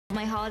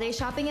My holiday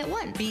shopping at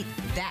once. Beat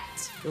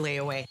that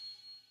layaway.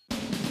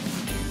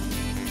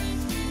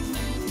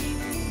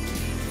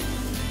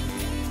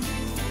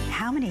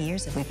 How many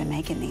years have we been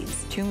making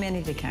these? Too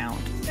many to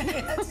count.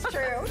 That's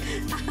true.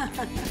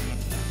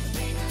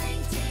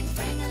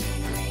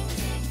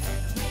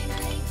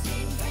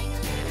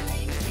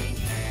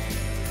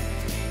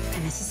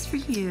 And this is for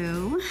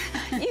you.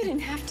 You didn't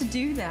have to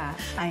do that.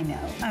 I know,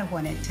 I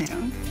wanted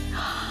to.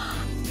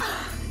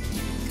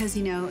 Because,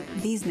 you know,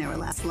 these never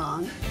last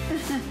long.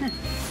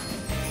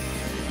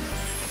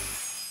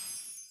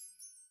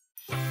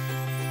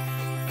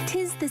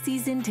 Tis the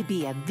season to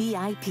be a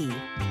VIP.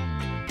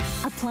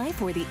 Apply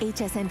for the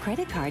HSN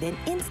credit card and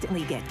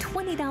instantly get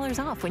 $20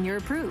 off when you're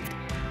approved.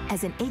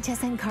 As an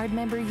HSN card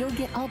member, you'll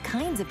get all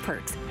kinds of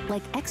perks,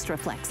 like extra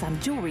flex on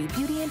jewelry,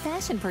 beauty, and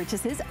fashion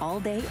purchases all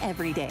day,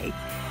 every day.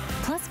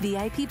 Plus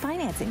VIP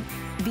financing,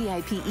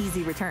 VIP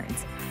easy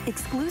returns,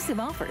 exclusive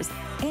offers,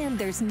 and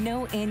there's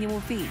no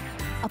annual fee.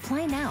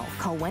 Apply now.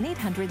 Call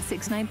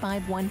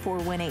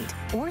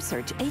 1-800-695-1418 or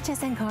search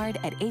HSN card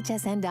at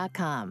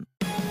hsn.com.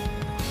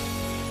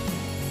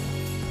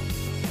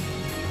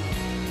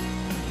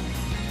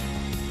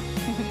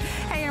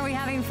 Hey, are we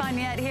having fun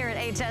yet here at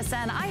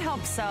HSN? I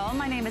hope so.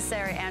 My name is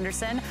Sarah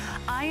Anderson.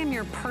 I am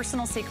your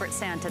personal Secret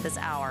Santa this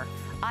hour.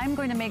 I'm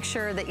going to make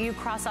sure that you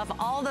cross off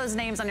all those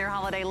names on your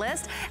holiday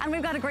list. And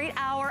we've got a great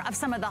hour of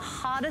some of the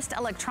hottest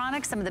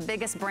electronics, some of the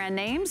biggest brand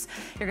names.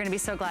 You're gonna be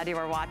so glad you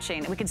were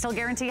watching. We can still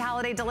guarantee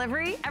holiday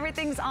delivery.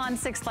 Everything's on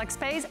 6 Flex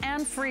Pays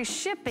and free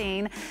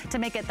shipping to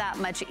make it that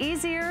much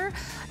easier.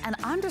 And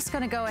I'm just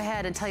gonna go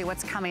ahead and tell you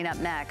what's coming up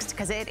next,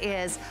 because it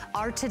is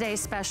our Today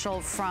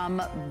special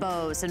from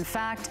Bose. In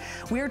fact,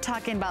 we're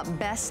talking about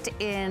best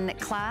in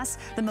class,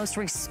 the most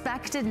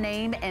respected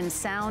name in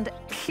sound,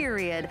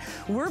 period.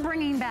 We're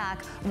bringing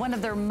back one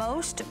of their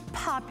most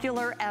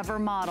popular ever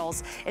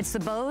models. It's the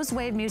Bose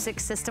Wave Music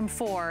System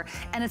 4,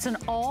 and it's an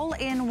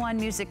all-in-one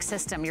music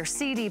system. Your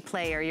CD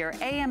player, your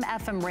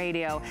AM/FM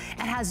radio.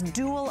 It has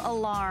dual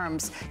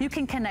alarms. You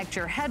can connect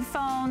your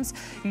headphones.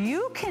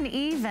 You can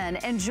even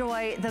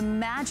enjoy the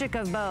magic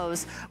of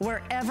Bose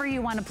wherever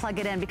you want to plug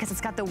it in, because it's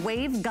got the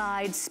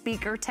waveguide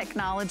speaker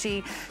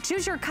technology.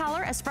 Choose your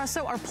color,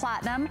 espresso or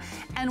platinum,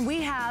 and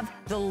we have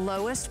the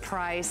lowest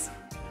price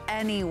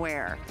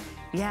anywhere.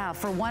 Yeah,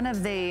 for one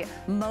of the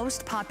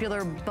most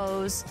popular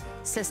Bose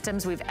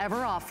systems we've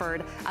ever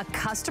offered, a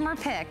customer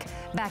pick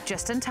back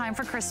just in time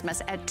for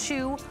Christmas at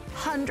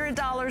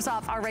 $200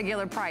 off our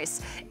regular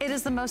price. It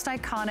is the most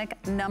iconic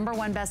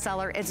 #1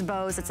 bestseller. It's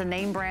Bose. It's a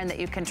name brand that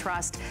you can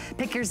trust.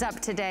 Pick yours up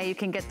today. You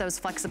can get those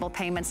flexible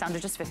payments down to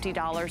just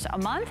 $50 a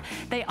month.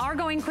 They are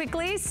going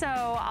quickly, so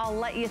I'll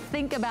let you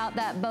think about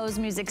that Bose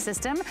music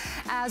system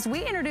as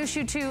we introduce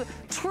you to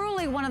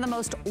truly one of the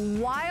most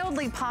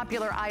wildly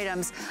popular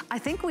items I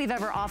think we've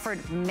ever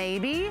offered,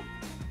 maybe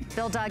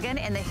Bill Duggan,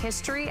 in the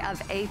history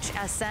of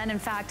HSN. In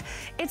fact,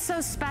 it's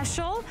so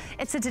special.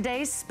 It's a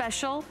today's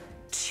special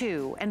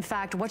too. In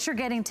fact, what you're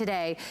getting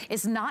today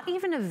is not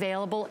even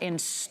available in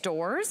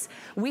stores.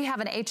 We have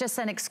an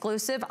HSN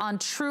exclusive on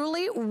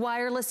truly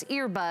wireless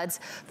earbuds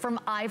from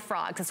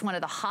iFrog. It's one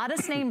of the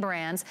hottest name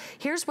brands.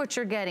 Here's what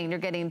you're getting. You're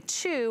getting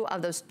 2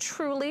 of those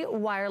truly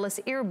wireless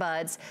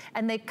earbuds,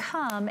 and they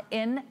come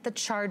in the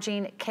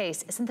charging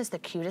case. Isn't this the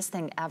cutest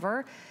thing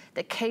ever?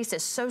 The case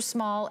is so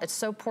small, it's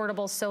so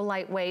portable, so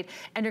lightweight,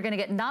 and you're gonna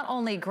get not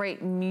only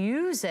great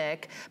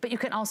music, but you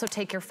can also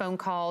take your phone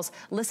calls,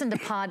 listen to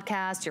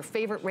podcasts, your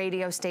favorite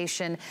radio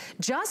station.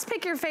 Just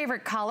pick your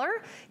favorite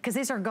color, because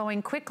these are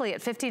going quickly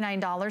at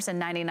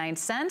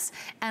 $59.99.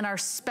 And our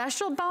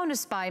special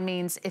bonus buy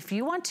means if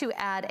you want to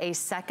add a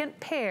second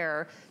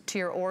pair to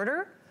your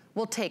order,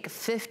 we'll take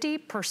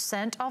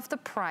 50% off the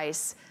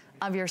price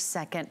of your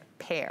second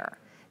pair.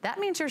 That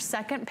means your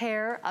second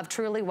pair of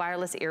truly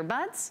wireless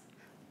earbuds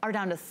are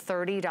down to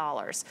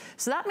 $30.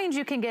 So that means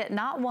you can get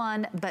not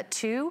 1, but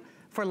 2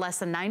 for less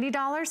than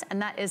 $90, and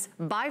that is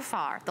by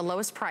far the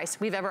lowest price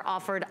we've ever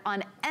offered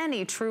on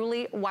any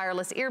truly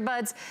wireless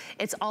earbuds.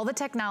 It's all the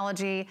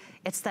technology,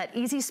 it's that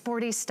easy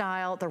sporty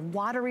style, they're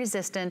water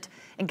resistant,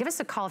 and give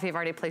us a call if you've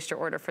already placed your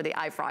order for the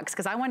iFrogs,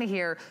 because I want to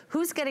hear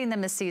who's getting them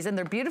this season.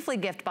 They're beautifully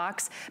gift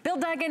box. Bill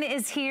Duggan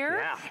is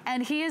here,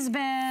 and he has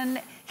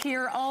been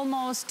here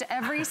almost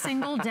every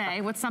single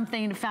day with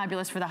something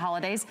fabulous for the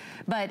holidays.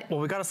 But well,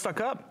 we got to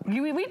stock up.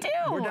 We do.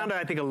 We're down to,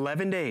 I think,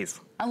 11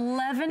 days.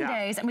 11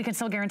 days, and we can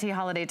still guarantee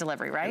holiday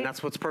delivery, right? And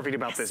that's what's perfect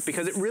about this,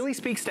 because it really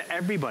speaks to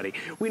everybody.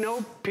 We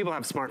know people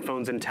have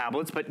smartphones and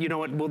tablets, but you know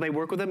what? Will they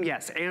work with them?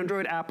 Yes.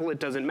 Android, Apple, it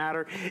doesn't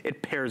matter.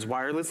 It pairs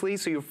wirelessly,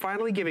 so you're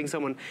finally giving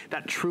someone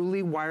that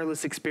truly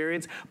wireless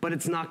experience, but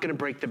it's not going to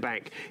break the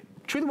bank.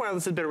 Truly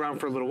Wireless has been around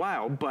for a little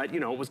while, but you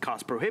know, it was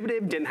cost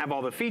prohibitive, didn't have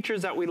all the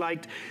features that we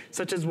liked,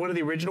 such as one of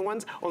the original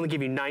ones, only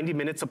give you 90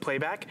 minutes of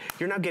playback.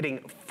 You're now getting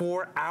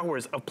 4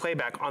 hours of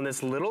playback on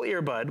this little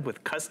earbud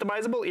with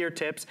customizable ear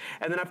tips,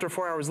 and then after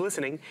 4 hours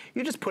listening,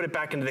 you just put it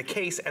back into the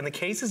case, and the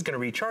case is gonna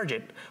recharge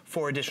it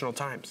 4 additional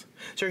times.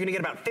 So you're gonna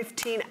get about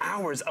 15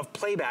 hours of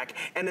playback,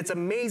 and it's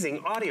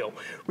amazing audio.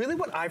 Really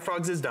what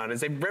iFrogs has done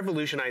is they've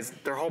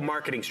revolutionized their whole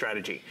marketing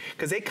strategy,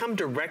 because they come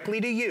directly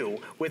to you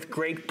with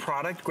great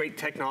product, great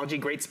technology,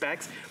 great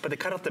specs, but they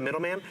cut out the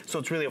middleman, so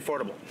it's really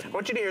affordable. I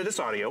want you to hear this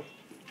audio.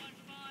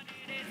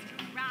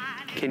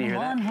 Can you hear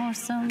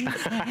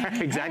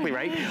that? Exactly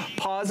right.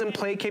 Pause and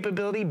play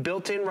capability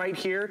built in right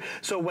here.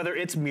 So whether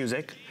it's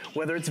music,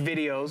 whether it's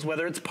videos,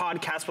 whether it's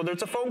podcasts, whether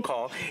it's a phone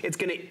call, it's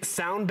gonna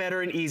sound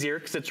better and easier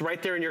because it's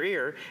right there in your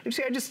ear. And you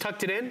see, I just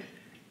tucked it in.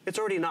 It's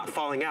already not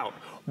falling out.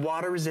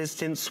 Water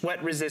resistant,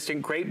 sweat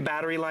resistant, great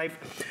battery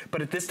life.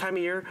 But at this time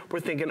of year, we're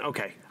thinking,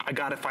 okay, I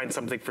gotta find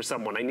something for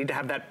someone. I need to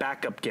have that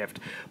backup gift.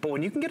 But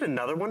when you can get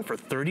another one for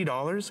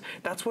 $30,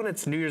 that's when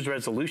it's New Year's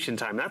resolution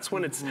time. That's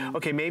when it's,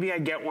 okay, maybe I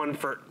get one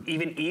for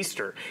even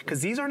Easter.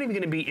 Because these aren't even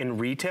gonna be in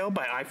retail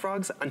by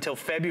iFrogs until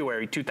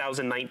February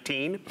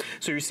 2019.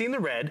 So you're seeing the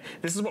red.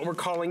 This is what we're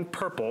calling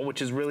purple,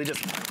 which is really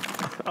just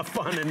a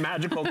fun and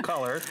magical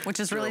color. Which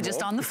is really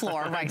just on the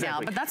floor right now,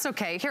 but that's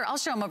okay. Here, I'll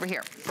show them over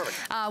here.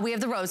 Perfect. We have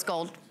the rose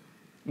gold.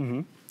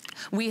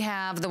 We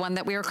have the one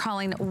that we are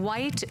calling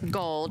white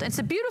gold. It's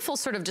a beautiful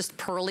sort of just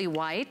pearly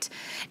white.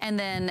 And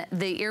then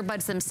the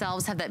earbuds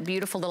themselves have that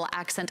beautiful little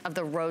accent of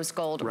the rose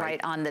gold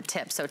right on the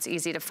tip. So it's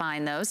easy to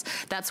find those.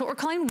 That's what we're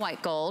calling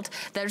white gold.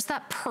 There's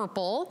that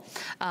purple,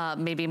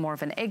 maybe more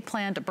of an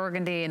eggplant, a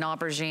burgundy, an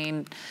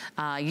aubergine,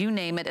 you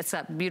name it. It's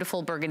that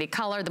beautiful burgundy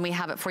color. Then we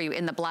have it for you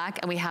in the black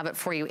and we have it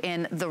for you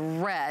in the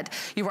red.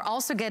 You are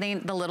also getting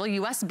the little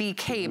USB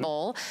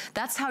cable.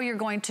 That's how you're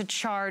going to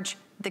charge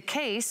the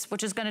case,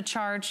 which is going to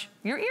charge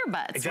your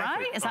earbuds,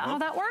 right? Is that how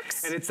that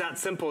works? And it's that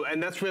simple,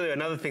 and that's really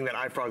another thing that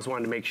iFrogs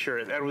wanted to make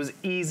sure that it was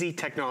easy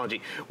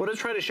technology. What I was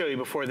trying to show you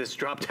before this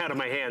dropped out of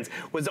my hands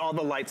was all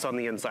the lights on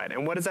the inside.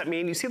 And what does that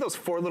mean? You see those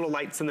 4 little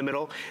lights in the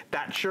middle?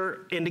 That's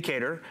your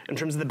indicator in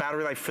terms of the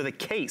battery life for the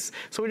case.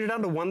 So when you're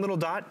down to 1 little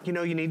dot, you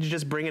know, you need to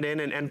just bring it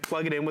in and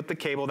plug it in with the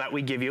cable that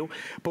we give you.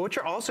 But what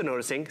you're also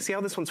noticing, see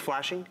how this one's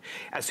flashing?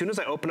 As soon as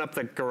I open up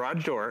the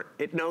garage door,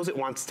 it knows it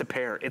wants to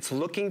pair. It's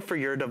looking for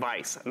your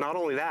device. Not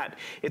only that,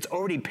 it's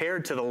already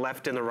paired to the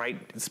left and the right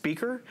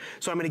speaker,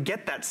 so I'm gonna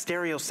get that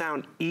stereo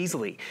sound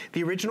easily.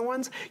 The original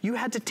ones, you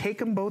had to take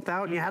them both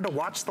out and you had to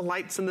watch the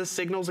lights and the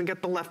signals and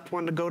get the left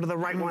one to go to the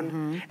right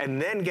one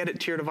and then get it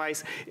to your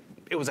device.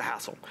 It was a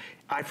hassle.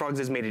 iFrogs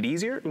has made it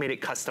easier, made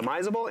it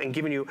customizable, and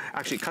given you,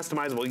 actually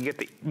customizable, you get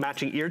the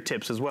matching ear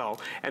tips as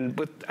well. And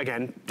with,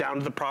 again, down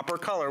to the proper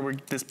color,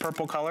 this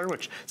purple color,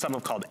 which some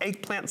have called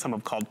eggplant, some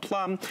have called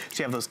plum. So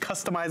you have those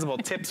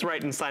customizable tips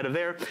right inside of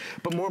there.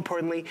 But more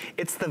importantly,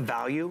 it's the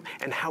value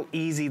and how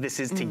easy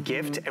this is to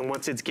gift. And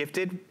once it's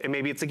gifted, and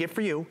maybe it's a gift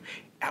for you,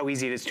 how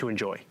easy it is to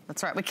enjoy.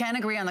 That's right. We can't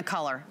agree on the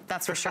color,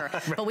 that's for sure.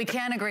 But we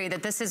can agree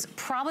that this is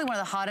probably one of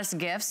the hottest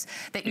gifts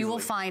that you will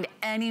find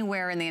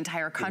anywhere in the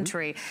entire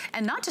country.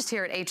 And not just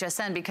here at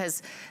HSN,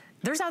 because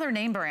there's other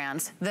name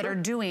brands that are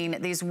doing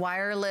these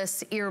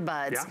wireless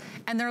earbuds,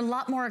 and they're a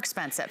lot more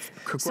expensive.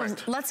 So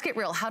let's get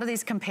real. How do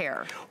these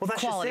compare, well,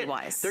 that's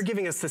quality-wise? They're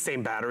giving us the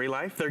same battery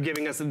life. They're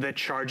giving us the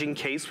charging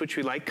case, which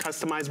we like,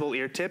 customizable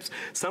ear tips.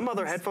 Some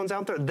other headphones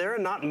out there, they're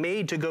not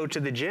made to go to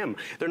the gym.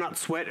 They're not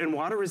sweat and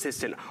water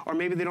resistant, or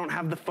maybe they don't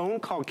have the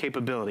phone call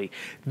capability.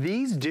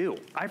 These do.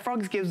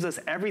 iFrogs gives us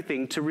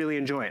everything to really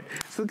enjoy it.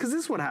 So, because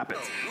this is what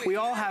happens. We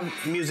all have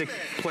music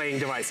playing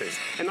devices,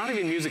 and not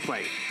even music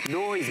playing,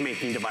 noise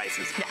making devices.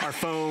 Our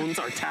phones,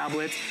 our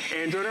tablets,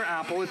 Android or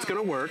Apple, it's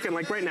gonna work. And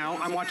like right now,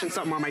 I'm watching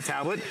something on my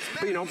tablet,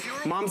 but you know,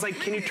 mom's like,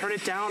 can you turn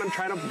it down? I'm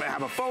trying to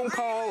have a phone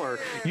call, or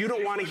you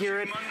don't wanna hear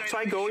it. So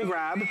I go and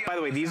grab, by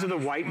the way, these are the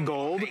white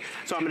gold.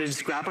 So I'm gonna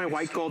just grab my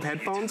white gold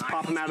headphones,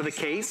 pop them out of the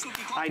case.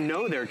 I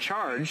know they're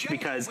charged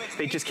because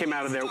they just came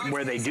out of there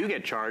where they do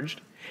get charged.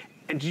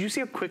 And did you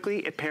see how quickly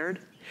it paired?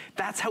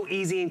 That's how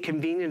easy and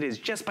convenient it is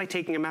just by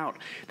taking them out.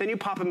 Then you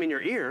pop them in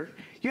your ear.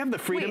 You have the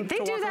freedom to walk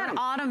around. They do that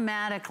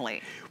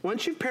automatically.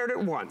 Once you've paired it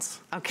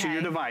once to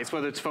your device,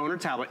 whether it's phone or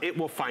tablet, it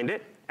will find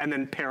it and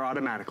then pair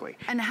automatically.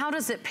 And how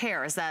does it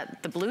pair? Is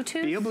that the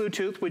Bluetooth? Via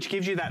Bluetooth, which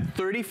gives you that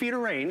 30 feet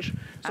of range.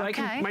 So I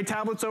can, my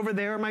tablet's over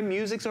there, my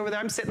music's over there.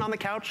 I'm sitting on the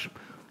couch.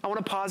 I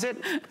want to pause it.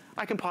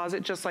 I can pause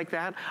it just like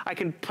that. I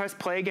can press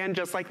play again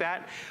just like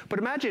that. But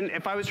imagine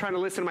if I was trying to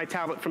listen to my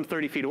tablet from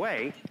 30 feet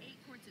away.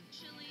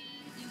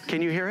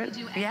 Can you hear it?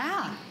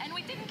 Yeah.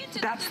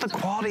 That's the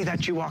quality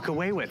that you walk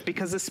away with,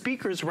 because the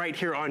speaker's right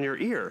here on your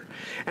ear.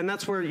 And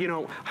that's where, you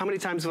know, how many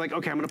times they're like,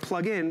 okay, I'm gonna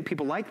plug in.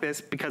 People like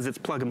this because it's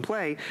plug and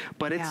play,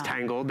 but it's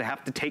tangled. They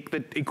have to take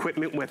the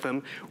equipment with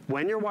them.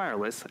 When you're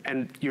wireless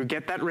and you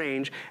get that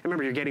range, and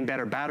remember, you're getting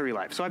better battery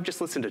life. So I've just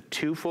listened to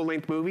 2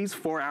 full-length movies,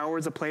 4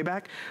 hours of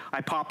playback.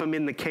 I pop them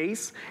in the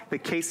case. The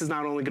case is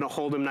not only gonna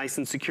hold them nice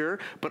and secure,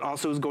 but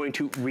also is going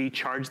to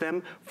recharge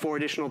them 4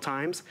 additional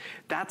times.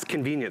 That's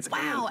convenience.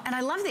 Wow, and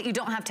I love the that you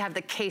don't have to have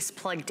the case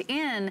plugged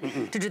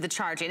in to do the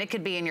charging. It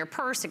could be in your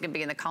purse, it could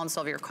be in the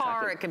console of your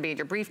car, it could be in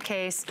your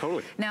briefcase.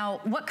 Totally.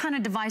 Now, what kind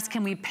of device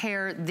can we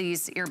pair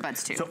these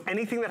earbuds to? So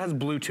anything that has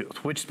Bluetooth,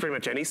 which is pretty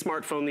much any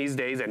smartphone these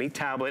days, any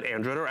tablet,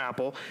 Android or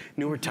Apple,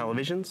 newer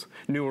televisions,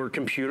 newer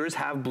computers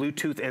have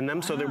Bluetooth in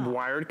them, so they're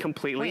wired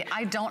completely. Wait,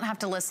 I don't have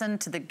to listen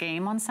to the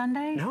game on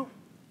Sunday? No.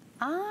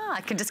 Ah, I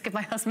can just give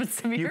my husband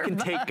some earbuds. You can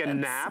take a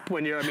nap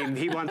when you're, I mean,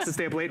 he wants to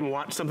stay up late and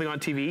watch something on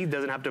TV. He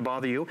doesn't have to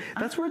bother you.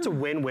 That's where it's a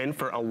win-win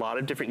for a lot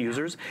of different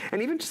users.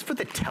 And even just for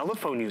the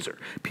telephone user.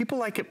 People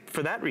like it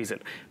for that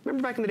reason.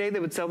 Remember back in the day, they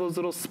would sell those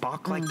little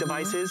Spock-like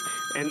devices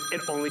and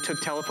it only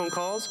took telephone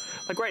calls?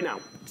 Like right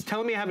now, it's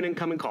telling me I have an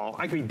incoming call.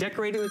 I can be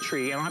decorating the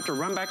tree. I don't have to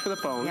run back for the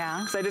phone.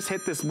 Because I just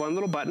hit this one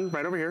little button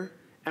right over here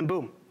and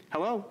boom,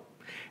 hello.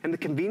 And the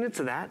convenience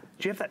of that,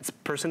 do you have that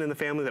person in the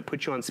family that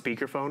puts you on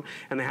speakerphone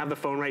and they have the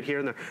phone right here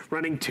and they're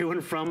running to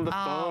and from the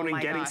phone and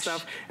getting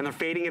stuff and they're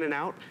fading in and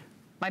out?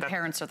 My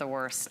parents are the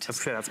worst.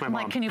 That's my I'm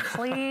mom. like, can you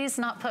please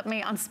not put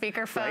me on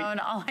speakerphone? Right?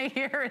 All I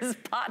hear is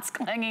pots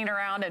clanging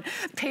around and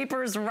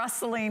papers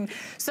rustling.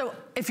 So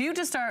if you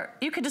just are,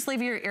 you could just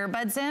leave your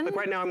earbuds in. Like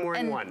right now I'm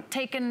wearing one.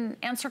 Take and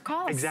answer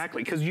calls.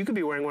 Exactly, because you could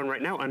be wearing one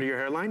right now under your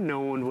hairline.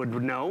 No one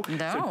would know.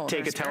 No, so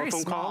take a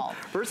telephone call.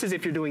 Versus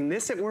if you're doing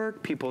this at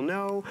work, people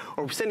know.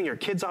 Or sending your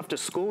kids off to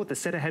school with a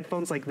set of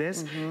headphones like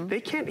this, they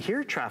can't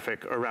hear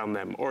traffic around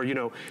them. Or, you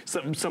know,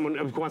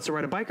 someone wants to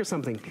ride a bike or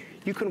something.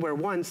 You can wear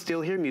one, still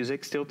hear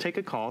music, still take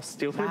a call,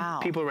 still hear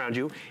people around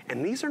you,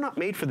 and these are not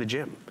made for the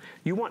gym.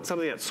 You want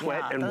something that's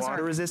sweat and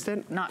water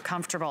resistant. Not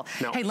comfortable.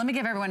 No. Hey, let me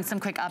give everyone some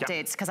quick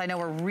updates because I know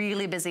we're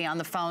really busy on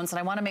the phones and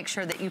I want to make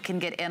sure that you can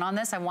get in on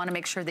this. I want to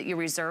make sure that you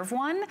reserve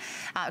one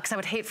because I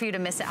would hate for you to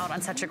miss out on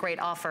such a great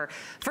offer.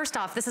 First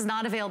off, this is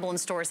not available in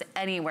stores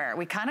anywhere.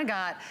 We kind of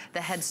got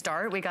the head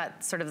start. We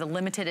got sort of the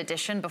limited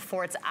edition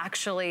before it's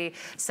actually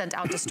sent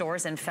out to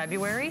stores in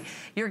February.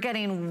 You're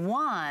getting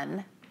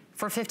one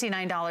for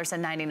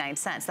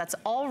 $59.99. That's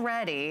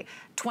already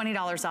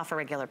 $20 off a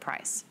regular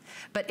price.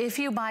 But if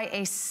you buy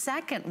a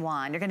second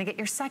one, you're gonna get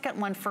your second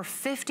one for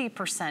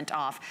 50%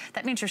 off.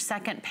 That means your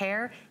second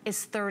pair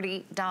is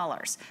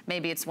 $30.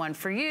 Maybe it's one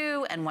for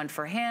you and one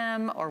for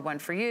him, or one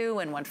for you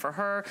and one for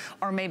her,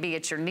 or maybe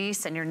it's your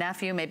niece and your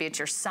nephew, maybe it's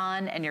your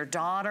son and your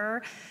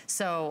daughter.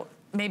 So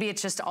maybe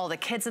it's just all the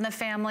kids in the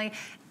family.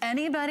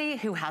 Anybody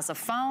who has a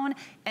phone,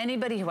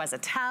 anybody who has a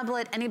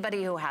tablet,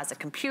 anybody who has a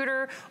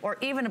computer, or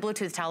even a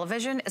Bluetooth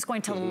television is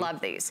going to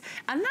love these.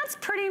 And that's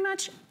pretty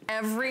much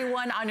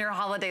everyone on your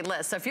holiday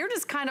list. So if you're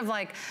just kind of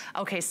like,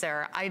 okay,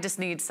 Sarah, I just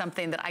need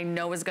something that I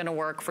know is gonna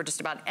work for just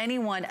about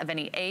anyone of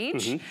any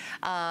age.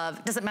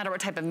 Doesn't matter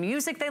what type of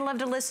music they love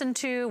to listen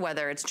to,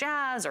 whether it's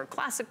jazz or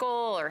classical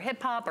or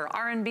hip hop or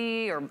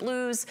R&B or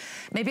blues.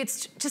 Maybe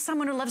it's just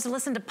someone who loves to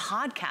listen to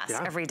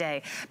podcasts every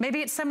day. Maybe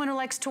it's someone who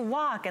likes to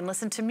walk and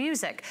listen to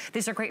music.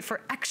 These are great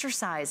for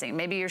exercising.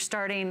 Maybe you're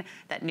starting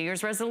that New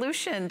Year's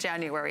resolution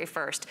January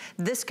 1st.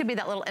 This could be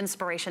that little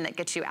inspiration that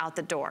gets you out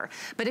the door.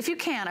 But if you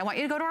can, I want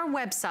you to go to our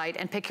website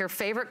and pick your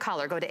favorite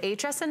color. Go to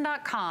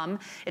hsn.com.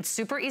 It's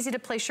super easy to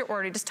place your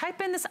order. Just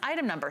type in this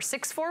item number,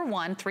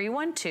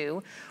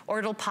 641312, or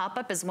it'll pop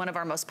up as one of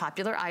our most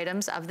popular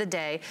items of the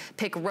day.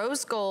 Pick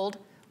rose gold,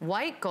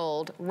 white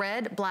gold,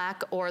 red,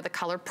 black, or the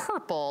color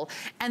purple,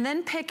 and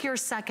then pick your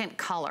second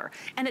color.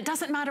 And it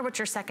doesn't matter what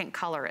your second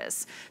color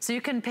is. So you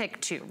can pick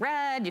 2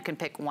 red, you can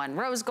pick 1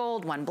 rose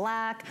gold, 1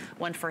 black,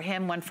 1 for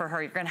him, 1 for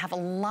her. You're gonna have a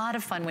lot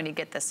of fun when you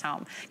get this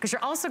home, because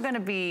you're also gonna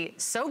be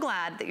so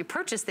glad that you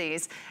purchased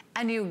these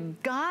and you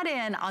got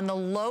in on the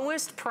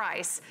lowest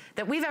price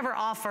that we've ever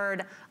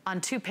offered on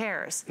 2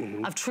 pairs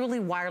of truly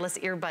wireless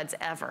earbuds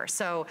ever.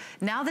 So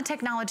now the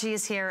technology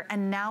is here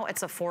and now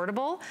it's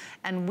affordable,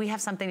 and we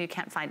have something you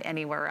can't find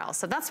anywhere else.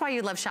 So that's why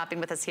you love shopping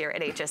with us here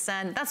at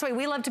HSN. That's why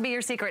we love to be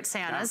your secret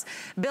Santas.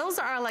 Bill's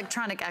our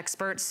electronic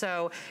expert,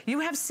 so you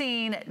have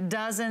seen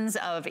dozens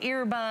of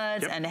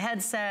earbuds and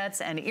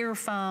headsets and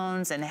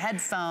earphones and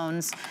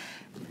headphones.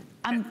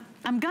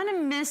 I'm gonna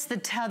miss the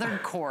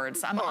tethered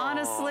cords. I'm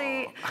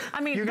honestly,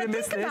 I mean, but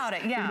think about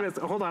it,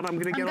 Hold on, I'm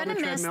gonna get on the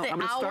treadmill. I'm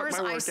gonna miss the hours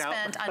I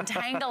spent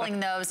untangling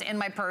those in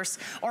my purse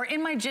or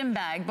in my gym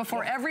bag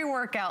before every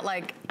workout,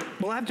 like.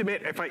 Well, I have to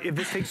admit, if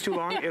this takes too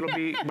long, it'll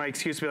be my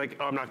excuse to be like,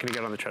 oh, I'm not gonna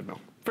get on the treadmill.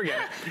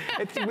 Forget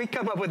it. We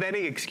come up with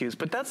any excuse,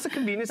 but that's the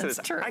convenience of this.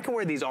 True. I can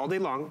wear these all day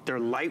long. They're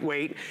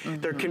lightweight.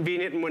 They're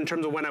convenient in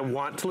terms of when I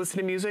want to listen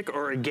to music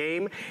or a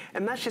game,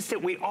 and that's just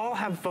it. We all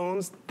have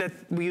phones that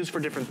we use for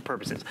different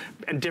purposes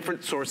and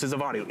different sources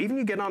of audio. Even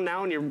you get on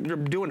now and you're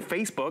doing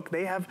Facebook,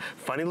 they have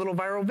funny little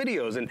viral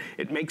videos, and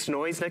it makes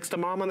noise next to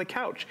mom on the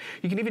couch.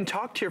 You can even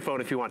talk to your phone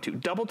if you want to.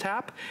 Double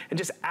tap and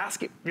just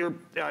ask your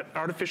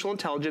artificial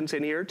intelligence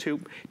in here to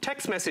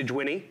text message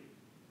Winnie.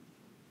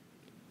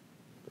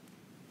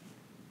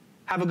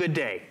 Have a good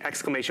day,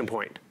 exclamation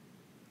point.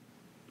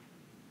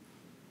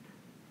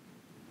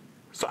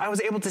 So I was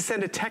able to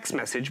send a text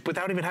message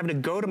without even having to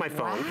go to my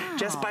phone,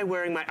 just by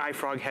wearing my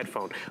iFrog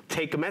headphone.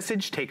 Take a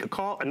message, take a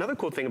call. Another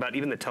cool thing about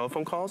even the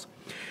telephone calls,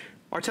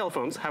 Our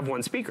telephones have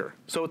one speaker,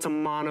 so it's a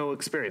mono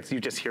experience. You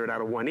just hear it out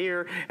of one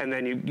ear, and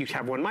then you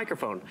have one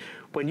microphone.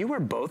 When you wear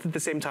both at the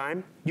same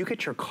time, you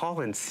get your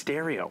call in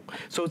stereo.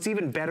 So it's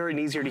even better and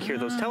easier to hear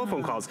those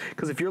telephone calls.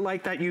 Because if you're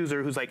like that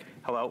user who's like,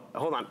 hello,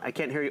 hold on, I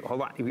can't hear you,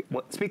 hold on,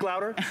 what, speak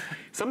louder.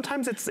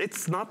 Sometimes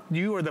it's not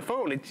you or the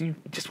phone, you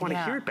just want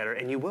to hear it better,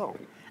 and you will.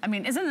 I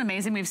mean, isn't it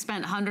amazing? We've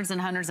spent hundreds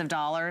and hundreds of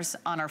dollars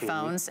on our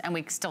phones, and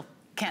we still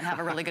can't have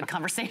a really good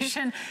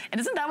conversation. And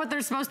isn't that what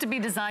they're supposed to be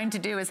designed to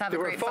do, is have a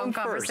great phone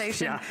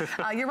conversation?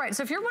 Yeah. You're right.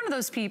 So if you're one of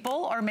those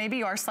people, or maybe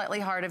you are slightly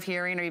hard of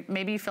hearing, or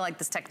maybe you feel like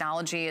this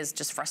technology is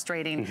just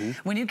frustrating,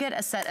 when you get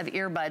a set of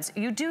earbuds,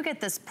 you do get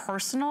this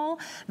personal,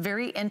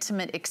 very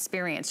intimate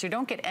experience. You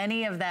don't get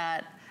any of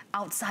that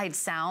outside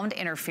sound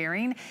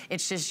interfering.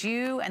 It's just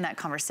you and that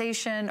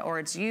conversation, or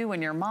it's you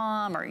and your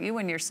mom, or you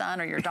and your son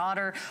or your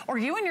daughter, or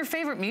you and your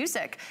favorite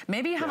music.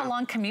 Maybe you have a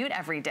long commute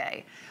every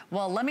day.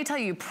 Well, let me tell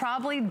you, you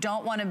probably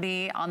don't want to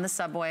be on the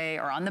subway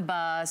or on the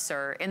bus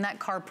or in that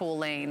carpool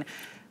lane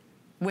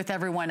with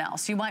everyone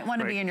else. You might want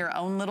to be in your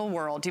own little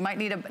world. You might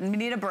need a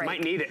break.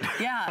 Might need it.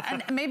 Yeah,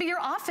 and maybe your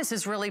office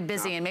is really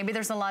busy, and maybe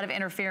there's a lot of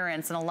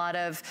interference and a lot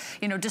of,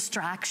 you know,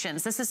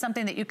 distractions. This is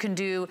something that you can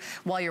do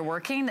while you're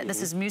working.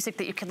 This is music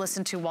that you can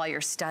listen to while you're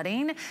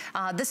studying.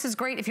 This is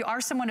great if you are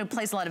someone who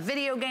plays a lot of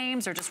video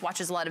games or just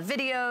watches a lot of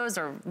videos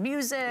or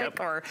music,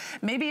 or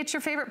maybe it's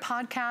your favorite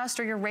podcast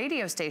or your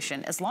radio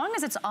station. As long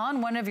as it's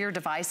on one of your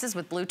devices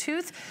with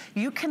Bluetooth,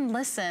 you can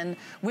listen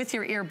with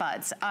your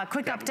earbuds.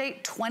 Quick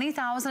update,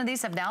 20,000 of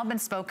these have now been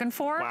spoken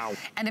for. Wow.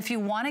 And if you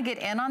want to get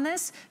in on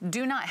this,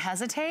 do not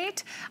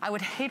hesitate. I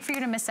would hate for you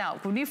to miss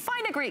out. When you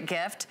find a great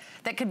gift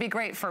that could be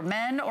great for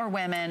men or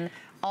women,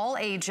 all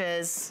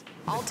ages,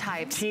 all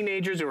types.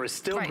 Teenagers who are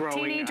still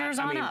growing. Teenagers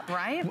on up,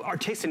 right? Our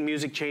taste in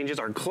music changes,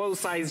 our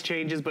clothes size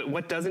changes, but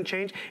what doesn't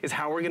change is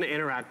how we're going to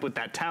interact with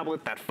that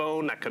tablet, that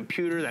phone, that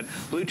computer, that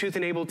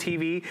Bluetooth-enabled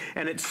TV,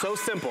 and it's so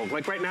simple.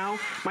 Like right now,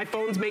 my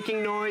phone's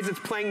making noise, it's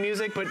playing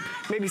music, but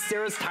maybe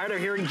Sarah's tired of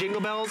hearing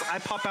jingle bells. I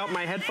pop out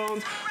my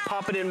headphones,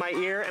 pop it in my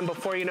ear, and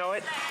before you know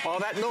it, all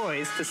that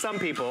noise, to some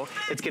people,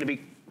 it's going to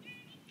be...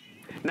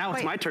 Now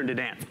it's my turn to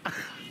dance.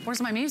 Where's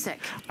my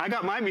music? I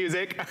got my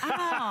music.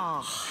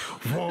 Oh.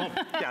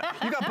 Yeah,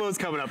 you got Bose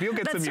coming up. You'll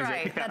get some music.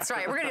 That's right. That's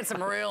right. We're going to get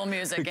some real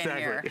music in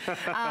here.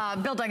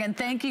 Bill Duggan,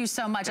 thank you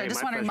so much. Hey, I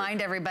just want to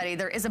remind everybody,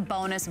 there is a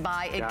bonus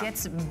buy. It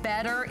gets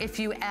better if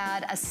you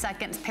add a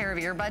second pair of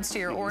earbuds to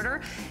your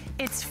order.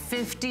 It's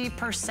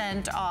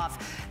 50%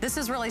 off. This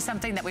is really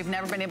something that we've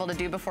never been able to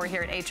do before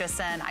here at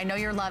HSN. I know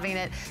you're loving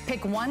it.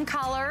 Pick one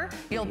color.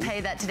 You'll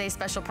pay that today's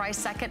special price.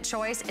 Second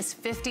choice is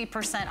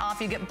 50% off.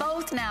 You get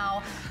both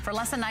now for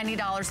less than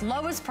 $90.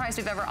 Lowest price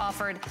we've ever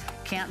offered.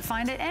 Can't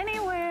find it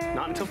anywhere.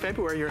 Not until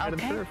February. You're ahead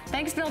of the curve.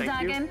 Thanks, Bill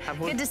Duggan.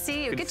 Good to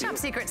see you. Good job,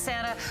 Secret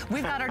Santa.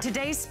 We've got our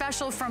today's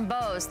special from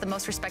Bose, the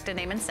most respected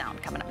name in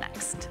sound, coming up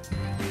next.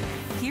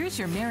 Here's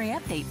your Merry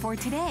update for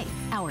today.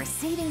 Our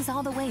Savings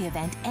All the Way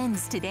event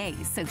ends today,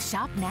 so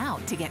shop now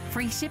to get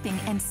free shipping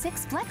and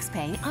 6 flex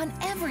pay on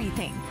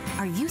everything.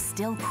 Are you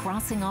still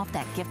crossing off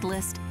that gift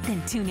list?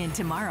 Then tune in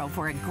tomorrow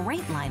for a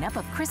great lineup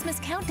of Christmas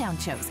countdown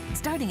shows,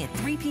 starting at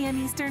 3 p.m.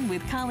 Eastern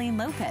with Colleen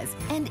Lopez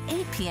and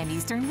 8 p.m.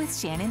 Eastern with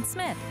Shannon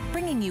Smith,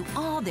 bringing you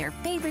all their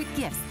favorite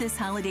gifts this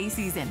holiday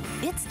season.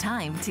 It's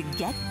time to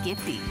get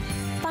gifty.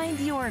 Find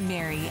your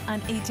Merry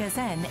on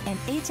HSN and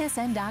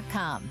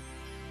hsn.com.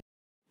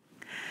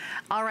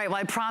 All right, well,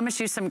 I promised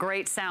you some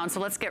great sound,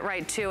 so let's get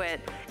right to it.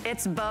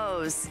 It's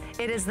Bose.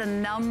 It is the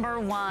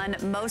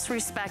 #1 most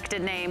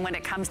respected name when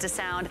it comes to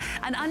sound,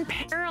 an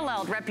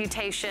unparalleled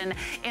reputation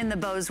in the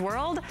Bose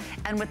world,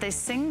 and with a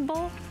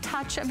single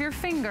touch of your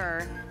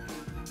finger,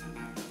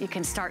 you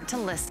can start to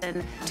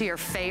listen to your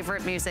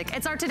favorite music.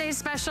 It's our today's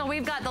special.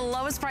 We've got the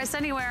lowest price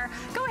anywhere.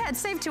 Go ahead,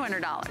 save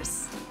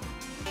 $200.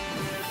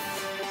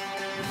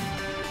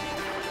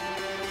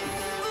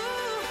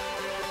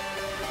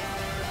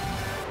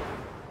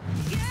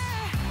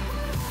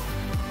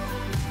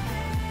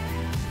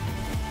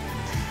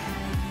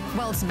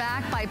 Well, it's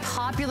back by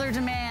popular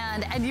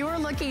demand, and you are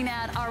looking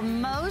at our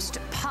most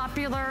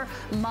popular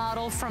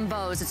model from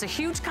Bose. It's a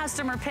huge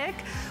customer pick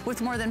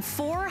with more than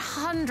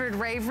 400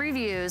 rave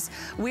reviews.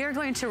 We are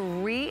going to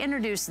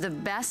reintroduce the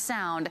best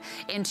sound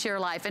into your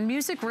life, and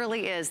music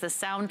really is the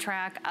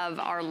soundtrack of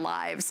our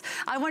lives.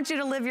 I want you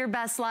to live your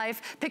best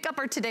life. Pick up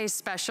our today's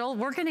special.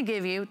 We're going to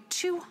give you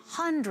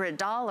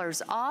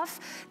 $200 off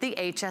the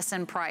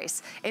HSN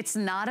price. It's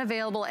not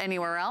available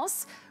anywhere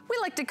else. We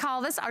like to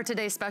call this our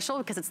today's special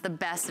because it's the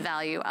best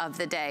value of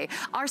the day.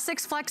 Our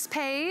 6 flex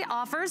pay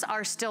offers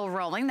are still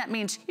rolling. That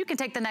means you can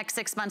take the next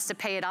 6 months to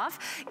pay it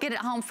off, get it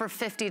home for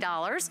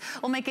 $50.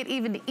 We'll make it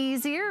even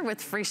easier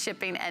with free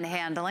shipping and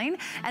handling.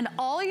 And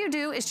all you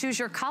do is choose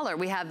your color.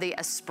 We have the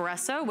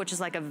espresso, which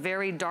is like a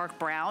very dark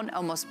brown,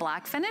 almost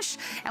black finish.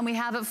 And we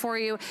have it for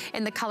you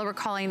in the color we're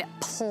calling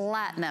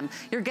platinum.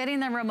 You're getting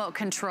the remote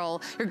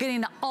control. You're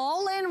getting the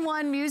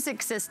all-in-one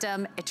music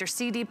system. It's your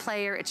CD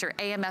player, it's your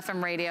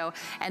AM/FM radio,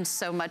 and and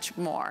so much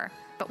more.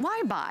 But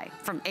why buy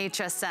from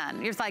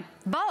HSN? You're like,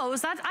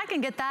 Bose, I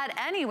can get that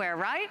anywhere,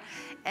 right?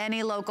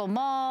 Any local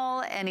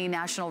mall, any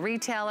national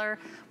retailer.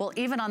 Well,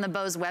 even on the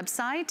Bose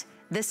website,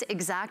 this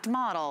exact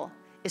model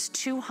is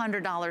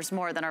 $200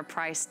 more than our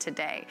price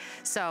today.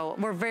 So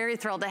we're very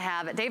thrilled to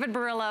have David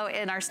Barillo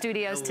in our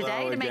studios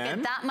today to make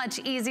it that much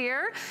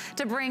easier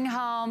to bring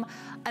home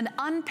an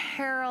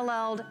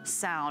unparalleled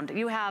sound.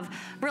 You have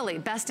really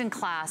best in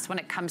class when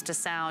it comes to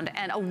sound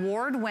and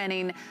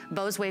award-winning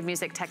Bose Wave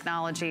music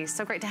technology.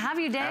 So great to have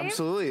you, Dave.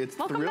 Absolutely, it's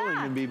thrilling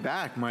back. to be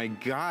back. My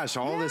gosh,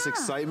 all this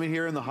excitement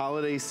here in the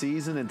holiday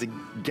season and to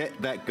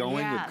get that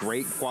going with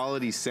great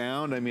quality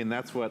sound. I mean,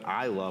 that's what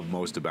I love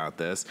most about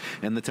this.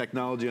 And the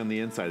technology on the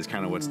inside is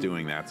kind of what's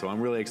doing that. So I'm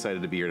really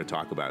excited to be here to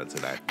talk about it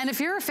today. And if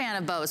you're a fan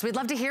of Bose, we'd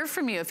love to hear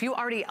from you. If you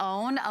already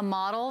own a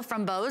model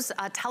from Bose,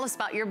 tell us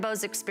about your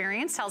Bose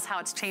experience. Tell us how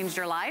it's changed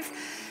your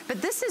life.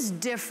 But this is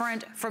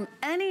different from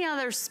any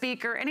other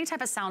speaker, any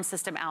type of sound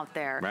system out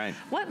there. Right.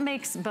 What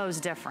makes Bose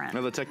different?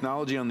 Well, the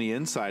technology on the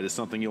inside is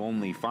something you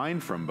only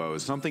find from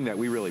Bose. Something that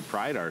we really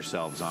pride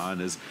ourselves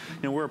on is,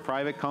 you know, we're a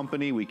private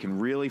company. We can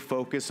really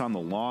focus on the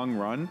long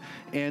run.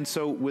 And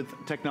so with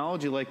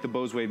technology like the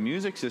Bose Wave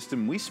music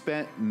system, we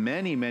spent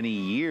many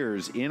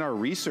years in our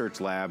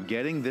research lab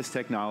getting this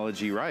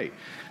technology right.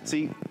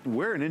 See,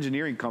 we're an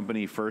engineering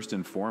company first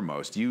and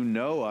foremost. You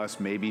know us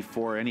maybe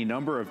for any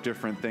number of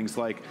different things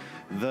like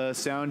the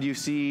sound you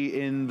see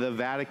in the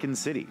Vatican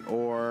City,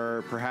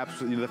 or perhaps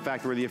the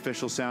fact we're the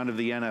official sound of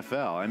the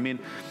NFL. I mean,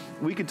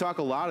 we could talk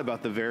a lot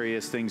about the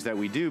various things that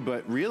we do,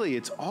 but really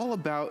it's all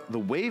about the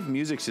Wave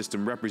music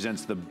system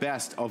represents the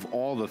best of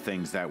all the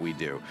things that we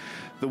do.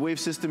 The Wave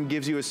system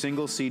gives you a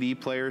single CD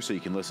player so you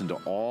can listen to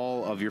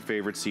all of your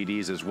favorite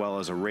CDs, as well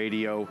as a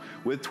radio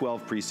with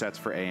 12 presets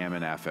for AM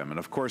and FM. And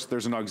of course,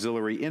 there's an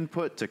auxiliary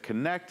input to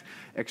connect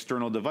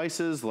external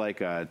devices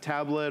like a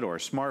tablet or a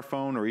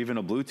smartphone or even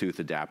a Bluetooth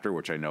adapter,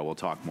 which I know we'll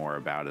talk more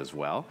about as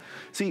well.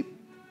 See,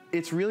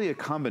 it's really a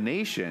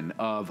combination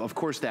of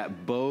course,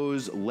 that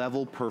Bose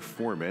level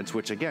performance,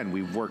 which again,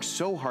 we've worked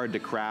so hard to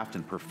craft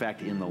and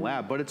perfect in the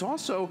lab, but it's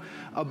also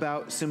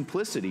about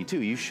simplicity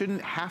too. You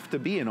shouldn't have to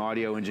be an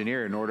audio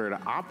engineer in order to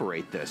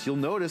operate this. You'll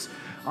notice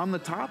on the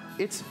top,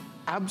 it's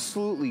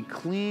absolutely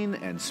clean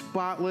and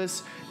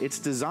spotless. It's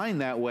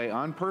designed that way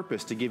on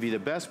purpose to give you the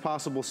best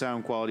possible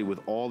sound quality with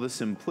all the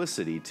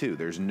simplicity too.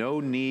 There's no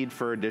need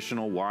for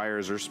additional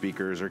wires or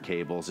speakers or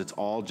cables. It's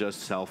all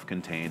just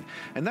self-contained.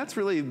 And that's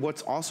really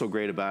what's also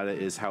great about it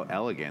is how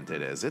elegant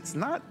it is. It's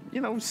not, you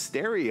know,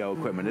 stereo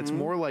equipment. It's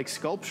more like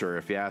sculpture,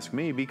 if you ask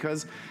me,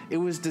 because it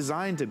was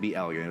designed to be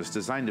elegant. It was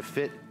designed to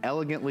fit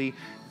elegantly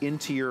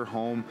into your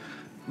home.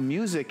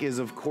 Music is,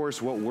 of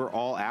course, what we're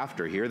all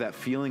after here, that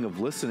feeling of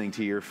listening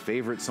to your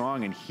favorite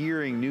song and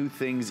hearing new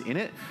things in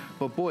it.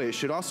 But boy, it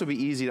should also be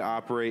easy to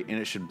operate and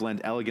it should blend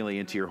elegantly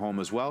into your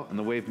home as well. And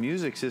the Wave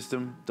music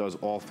system does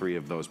all three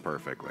of those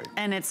perfectly.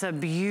 And it's a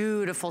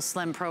beautiful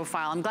slim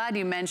profile. I'm glad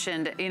you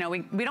mentioned, you know, we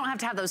don't have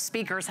to have those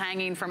speakers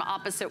hanging from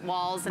opposite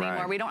walls anymore.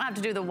 Right. We don't have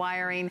to do the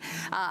wiring.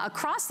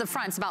 Across the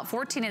front, it's about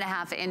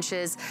 14.5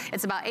 inches.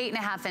 It's about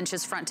 8.5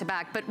 inches front to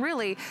back, but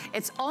really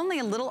it's only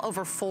a little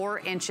over 4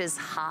 inches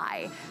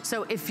high.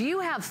 So if you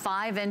have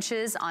 5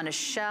 inches on a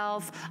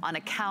shelf, on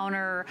a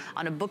counter,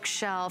 on a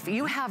bookshelf,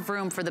 you have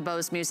room for the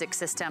Bose music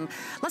system.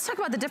 Let's talk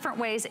about the different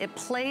ways it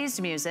plays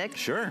music.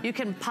 Sure. You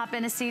can pop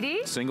in a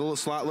CD. Single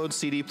slot load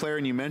CD player,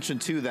 and you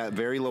mentioned too that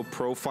very low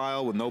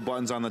profile with no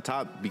buttons on the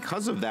top.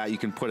 Because of that, you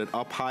can put it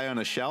up high on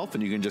a shelf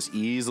and you can just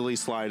easily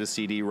slide a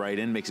CD right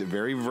in. Makes it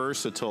very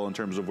versatile in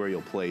terms of where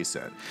you'll place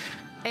it.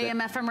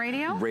 AM, FM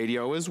radio?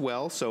 Radio as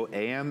well, so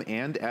AM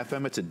and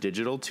FM. It's a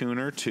digital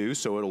tuner too,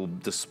 so it'll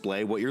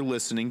display what you're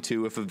listening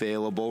to if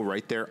available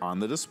right there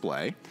on the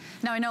display.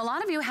 Now I know a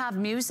lot of you have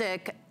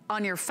music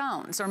on your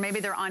phones, or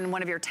maybe they're on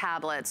one of your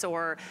tablets,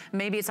 or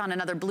maybe it's on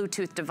another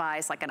Bluetooth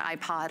device like an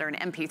iPod or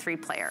an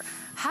MP3 player.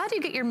 How do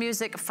you get your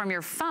music from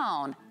your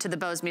phone to the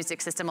Bose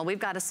music system? Well, we've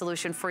got a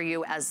solution for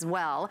you as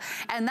well.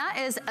 And that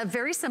is a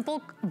very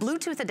simple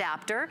Bluetooth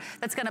adapter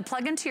that's gonna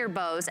plug into your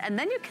Bose, and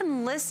then you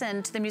can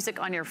listen to the music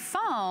on your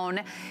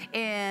phone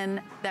in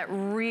that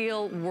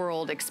real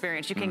world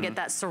experience. You can get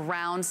that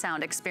surround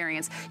sound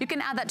experience. You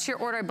can add that to your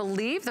order. I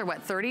believe they're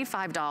what,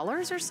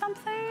 $35 or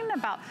something?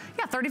 About,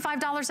 yeah,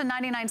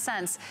 $35.99.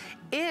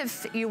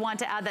 If you want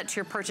to add that to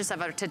your purchase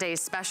of our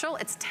today's special,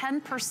 it's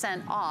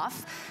 10%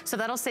 off. So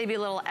that'll save you a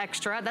little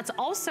extra. That's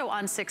also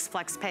on 6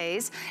 flex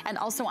pays and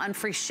also on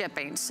free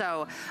shipping.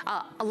 So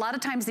a lot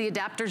of times the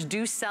adapters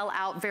do sell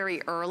out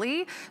very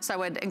early. So I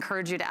would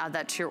encourage you to add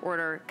that to your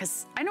order,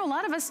 because I know a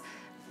lot of us,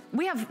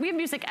 we have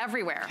music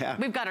everywhere. Yeah.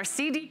 We've got our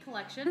CD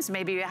collections.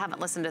 Maybe you haven't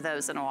listened to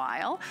those in a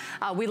while.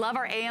 We love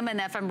our AM and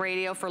FM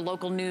radio for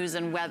local news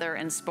and weather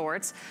and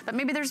sports, but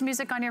maybe there's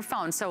music on your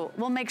phone. So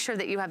we'll make sure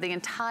that you have the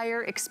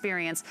entire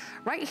experience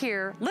right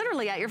here,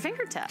 literally at your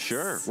fingertips.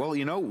 Sure. Well,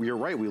 you know, you're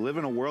right. We live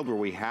in a world where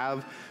we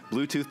have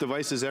Bluetooth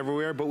devices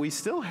everywhere, but we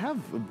still have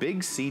a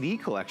big CD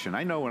collection.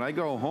 I know when I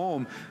go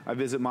home, I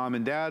visit mom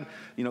and dad,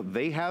 you know,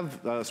 they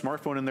have a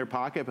smartphone in their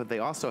pocket, but they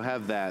also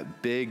have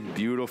that big,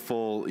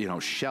 beautiful, you know,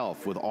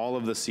 shelf with all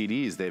of the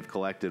CDs they've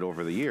collected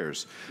over the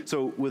years.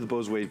 So with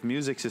Bose Wave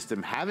Music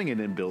System having an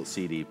inbuilt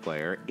CD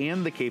player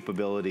and the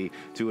capability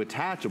to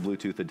attach a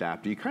Bluetooth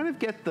adapter, you kind of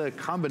get the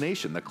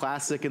combination, the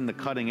classic and the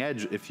cutting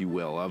edge, if you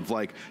will, of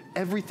like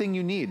everything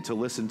you need to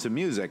listen to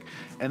music.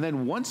 And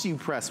then once you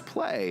press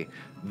play,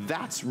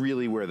 that's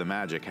really where the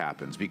magic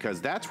happens,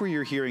 because that's where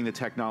you're hearing the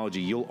technology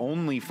you'll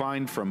only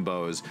find from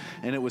Bose.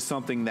 And it was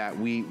something that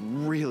we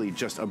really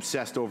just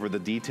obsessed over the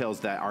details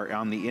that are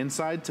on the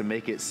inside to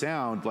make it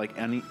sound like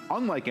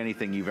unlike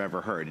anything you've ever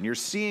heard. And you're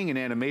seeing an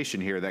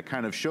animation here that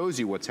kind of shows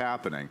you what's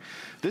happening.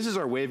 This is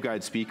our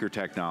waveguide speaker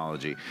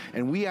technology,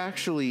 and we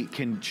actually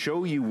can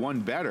show you one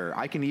better.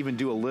 I can even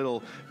do a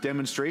little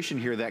demonstration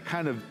here that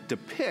kind of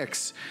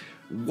depicts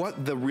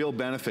what the real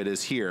benefit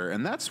is here,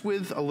 and that's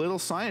with a little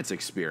science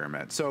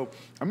experiment. So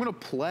I'm gonna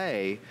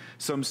play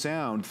some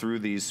sound through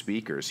these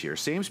speakers here.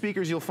 Same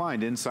speakers you'll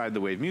find inside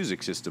the Wave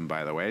Music System,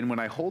 by the way, and when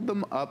I hold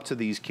them up to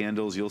these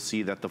candles, you'll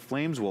see that the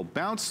flames will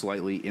bounce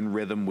slightly in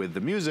rhythm with the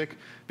music,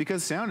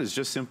 because sound is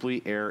just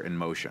simply air in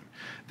motion.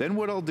 Then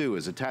what I'll do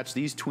is attach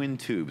these twin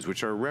tubes,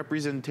 which are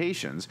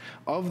representations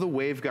of the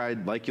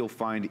waveguide like you'll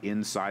find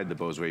inside the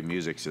Bose Wave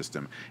Music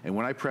System. And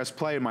when I press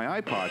play in my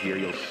iPod here,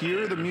 you'll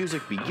hear the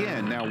music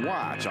begin. Now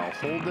watch, I'll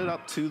hold it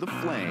up to the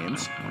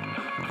flames,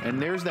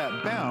 and there's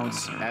that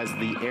bounce as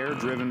the air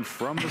driven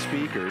from the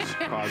speakers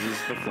causes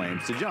the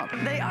flames to jump.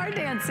 They are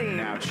dancing.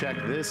 Now check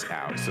this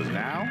out. So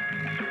now,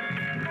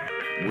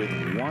 with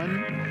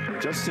one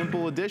just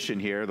simple addition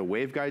here, the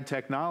waveguide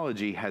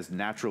technology has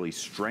naturally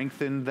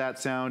strengthened that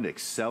sound,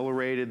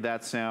 accelerated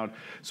that sound.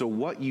 So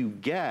what you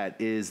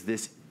get is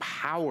this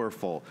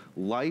powerful,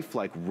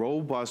 lifelike,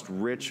 robust,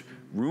 rich,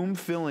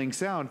 room-filling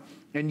sound.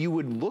 And you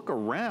would look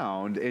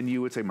around and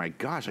you would say, my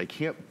gosh, I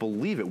can't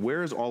believe it.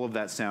 Where is all of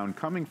that sound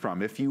coming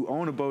from? If you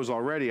own a Bose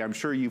already, I'm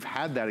sure you've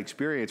had that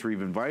experience where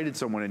you've invited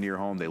someone into your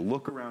home, they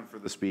look around for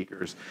the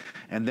speakers,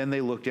 and then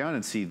they look down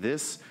and see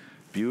this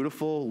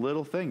beautiful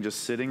little thing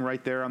just sitting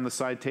right there on the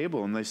side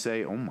table, and they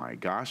say, oh my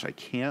gosh, I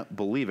can't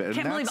believe it. I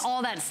can't believe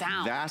all that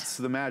sound. That's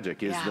the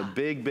magic, is the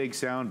big, big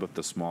sound, but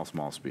the small,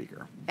 small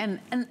speaker. And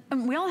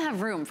we all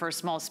have room for a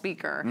small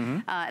speaker.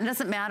 It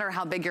doesn't matter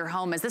how big your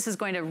home is. This is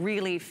going to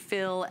really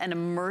fill and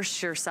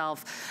immerse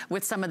yourself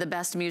with some of the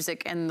best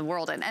music in the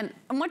world. And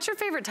what's your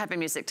favorite type of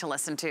music to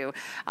listen to?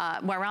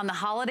 Around the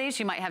holidays,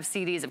 you might have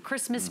CDs of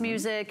Christmas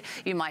music.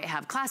 You might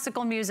have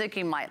classical music.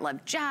 You might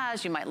love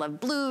jazz. You might love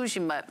blues.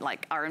 You might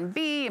like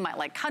R&B. You might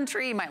like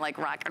country, you might like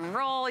rock and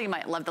roll, you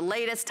might love the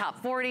latest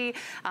top 40.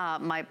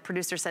 My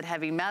producer said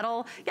heavy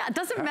metal. Yeah, it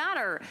doesn't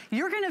matter.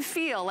 You're gonna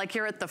feel like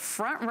you're at the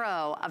front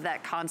row of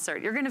that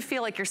concert. You're gonna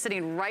feel like you're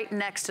sitting right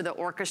next to the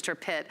orchestra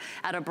pit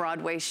at a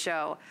Broadway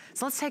show.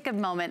 So let's take a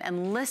moment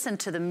and listen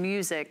to the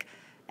music,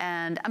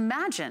 and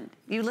imagine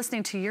you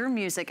listening to your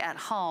music at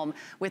home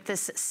with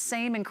this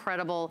same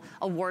incredible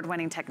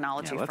award-winning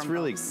technology. Yeah, let's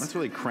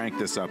really crank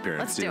this up here.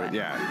 Let's do it.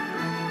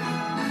 Yeah.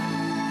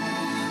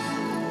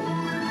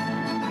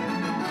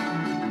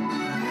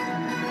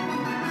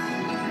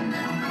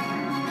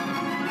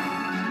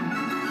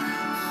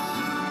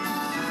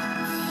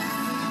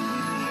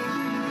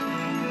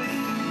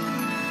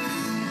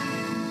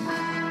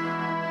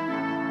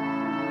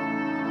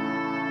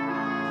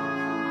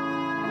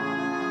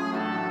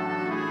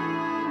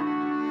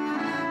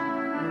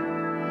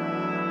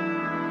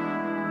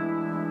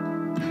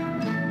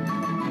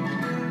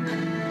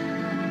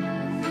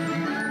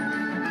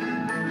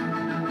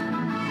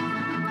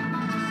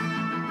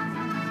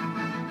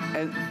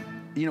 And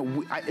you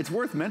know, it's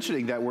worth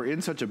mentioning that we're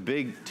in such a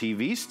big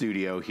TV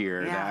studio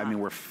here that, I mean,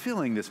 we're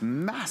filling this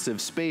massive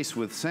space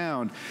with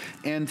sound,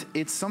 and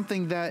it's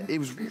something that it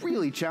was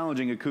really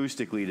challenging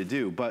acoustically to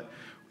do, but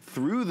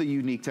through the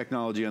unique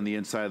technology on the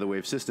inside of the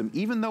Wave system,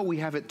 even though we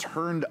have it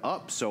turned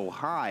up so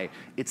high,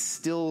 it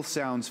still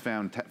sounds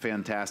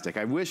fantastic.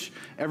 I wish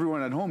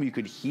everyone at home, you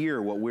could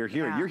hear what we're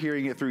hearing. You're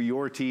hearing it through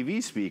your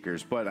TV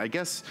speakers, but I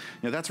guess,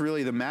 you know, that's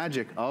really the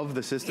magic of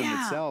the system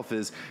itself,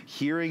 is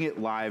hearing it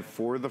live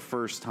for the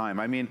first time.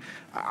 I mean,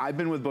 I've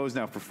been with Bose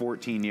now for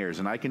 14 years,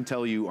 and I can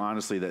tell you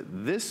honestly that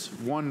this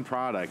one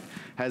product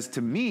has,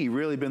 to me,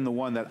 really been the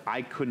one that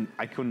I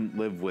couldn't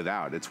live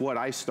without. It's what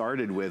I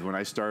started with when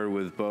I started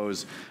with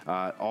Bose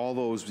all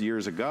those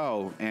years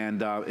ago,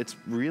 and it's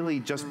really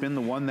just been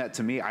the one that,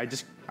 to me, I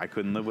just I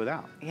couldn't live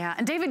without. Yeah,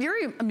 and David,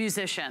 you're a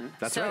musician.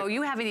 That's so right.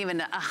 you have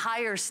even a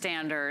higher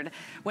standard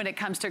when it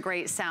comes to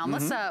great sound.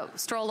 Let's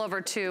stroll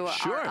over to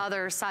our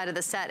other side of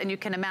the set, and you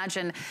can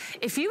imagine,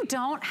 if you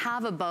don't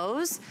have a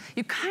Bose,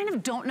 you kind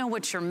of don't know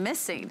what you're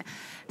missing.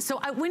 So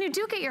when you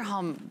do get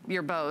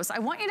your Bose, I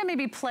want you to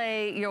maybe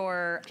play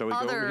your Shall we go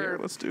over here?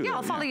 Let's do that. Yeah,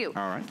 I'll follow you.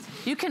 All right.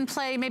 You can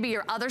play maybe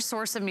your other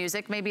source of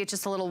music. Maybe it's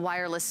just a little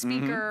wireless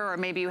speaker, or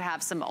maybe you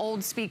have some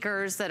old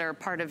speakers that are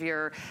part of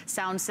your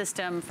sound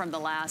system from the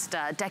last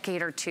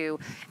decade or two,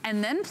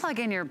 and then plug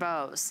in your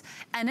Bose.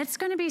 And it's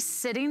gonna be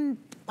sitting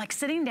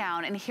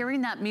down and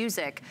hearing that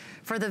music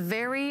for the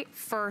very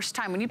first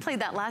time. When you played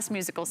that last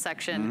musical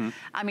section,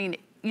 I mean,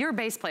 you're a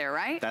bass player,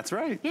 right? That's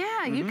right.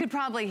 Yeah, you could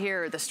probably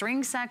hear the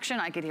string section.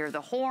 I could hear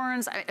the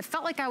horns. It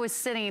felt like I was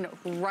sitting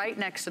right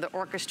next to the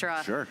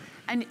orchestra. Sure.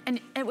 And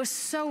it was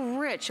so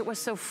rich. It was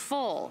so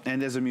full.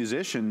 And as a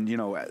musician, you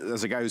know,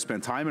 as a guy who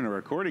spent time in a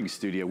recording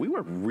studio, we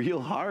worked real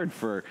hard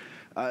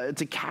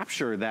to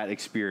capture that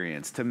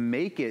experience, to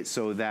make it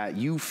so that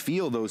you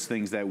feel those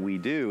things that we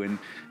do. And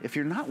if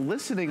you're not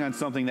listening on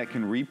something that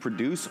can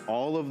reproduce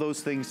all of those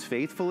things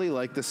faithfully,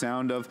 like the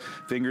sound of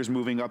fingers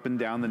moving up and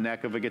down the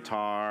neck of a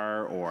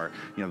guitar, or,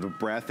 you know, the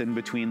breath in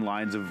between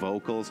lines of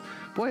vocals,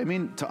 boy, I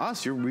mean, to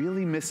us, you're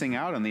really missing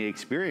out on the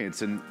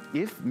experience. And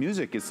if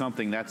music is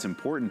something that's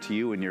important to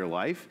you in your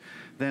life,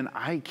 then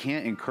I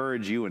can't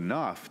encourage you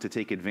enough to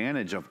take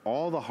advantage of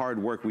all the hard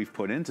work we've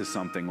put into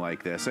something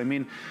like this. I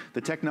mean,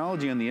 the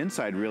technology on the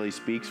inside really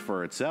speaks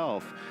for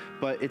itself,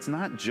 but it's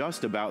not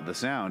just about the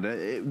sound.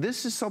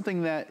 This is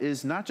something that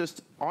is not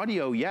just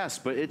audio, yes,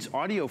 but it's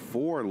audio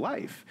for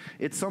life.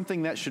 It's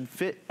something that should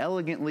fit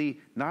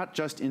elegantly, not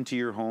just into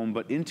your home,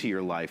 but into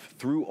your life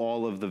through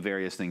all of the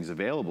various things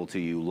available to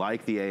you,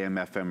 like the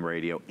AM/FM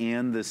radio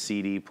and the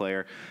CD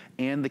player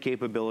and the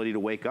capability to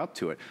wake up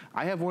to it.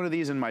 I have one of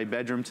these in my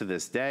bedroom to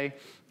this day,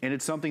 and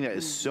it's something that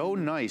is so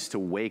nice to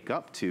wake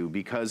up to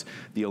because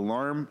the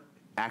alarm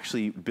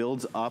actually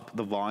builds up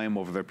the volume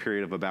over the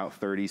period of about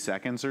 30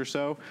 seconds or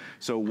so.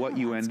 So what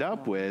you end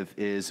up with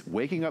is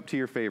waking up to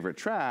your favorite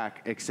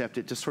track, except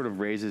it just sort of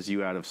raises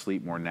you out of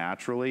sleep more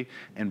naturally.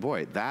 And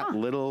boy, that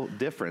little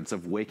difference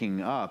of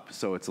waking up,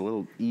 so it's a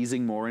little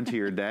easing more into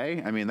your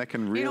day, I mean, that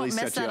can really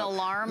set you up. You don't miss that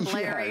alarm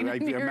blaring.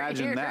 Yeah,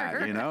 imagine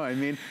that, you know? I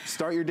mean,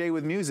 start your day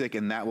with music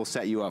and that will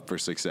set you up for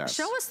success.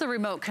 Show us the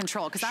remote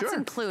control, because that's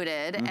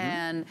included,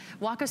 and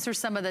walk us through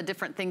some of the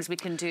different things we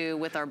can do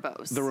with our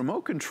Bose. The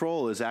remote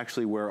control is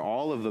actually where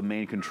all of the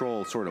main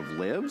control sort of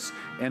lives.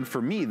 And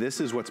for me,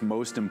 this is what's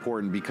most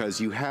important because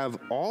you have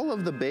all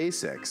of the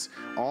basics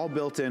all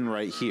built in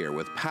right here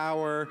with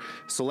power,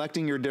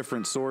 selecting your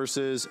different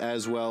sources,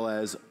 as well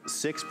as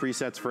 6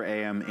 presets for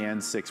AM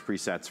and 6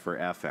 presets for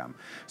FM.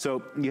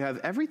 So you have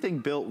everything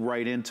built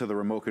right into the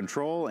remote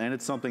control, and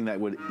it's something that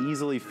would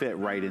easily fit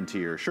right into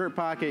your shirt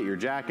pocket, your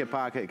jacket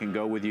pocket. It can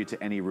go with you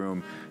to any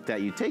room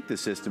that you take the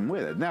system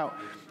with it. Now,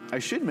 I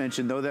should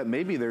mention, though, that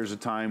maybe there's a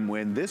time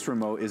when this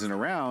remote isn't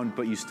around,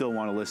 but you still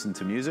want to listen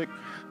to music.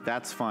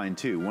 That's fine,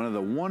 too. One of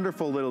the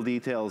wonderful little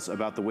details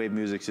about the Wave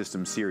Music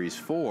System Series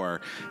 4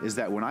 is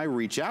that when I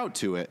reach out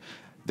to it,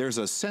 there's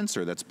a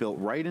sensor that's built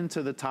right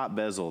into the top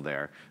bezel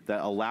there that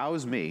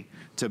allows me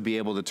to be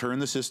able to turn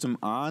the system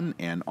on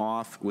and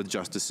off with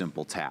just a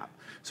simple tap.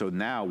 So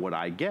now what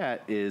I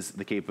get is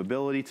the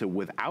capability to,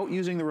 without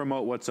using the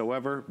remote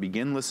whatsoever,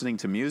 begin listening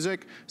to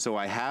music. So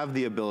I have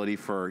the ability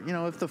for, you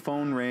know, if the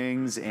phone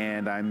rings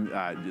and I'm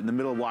in the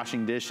middle of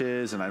washing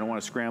dishes and I don't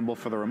want to scramble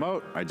for the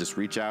remote, I just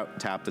reach out,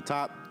 tap the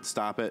top,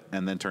 stop it,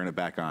 and then turn it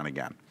back on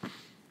again.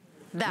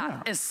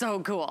 That is so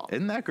cool.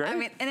 Isn't that great? I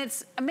mean, and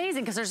it's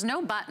amazing because there's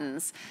no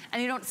buttons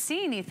and you don't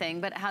see anything,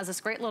 but it has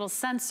this great little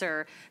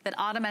sensor that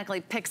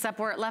automatically picks up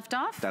where it left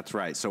off. That's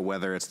right. So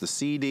whether it's the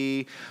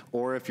CD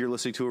or if you're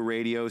listening to a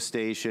radio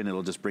station,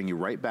 it'll just bring you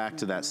right back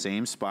to that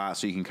same spot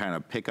so you can kind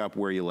of pick up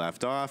where you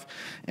left off.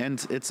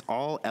 And it's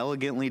all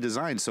elegantly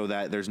designed so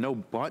that there's no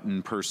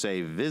button per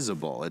se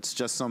visible. It's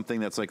just something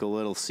that's like a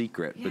little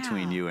secret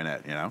between you and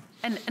it, you know?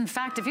 And in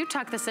fact, if you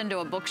tuck this into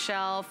a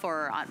bookshelf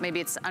or maybe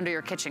it's under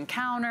your kitchen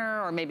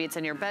counter or maybe it's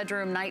in your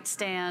bedroom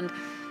nightstand,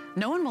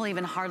 no one will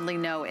even hardly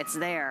know it's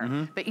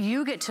there, but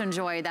you get to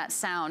enjoy that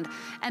sound.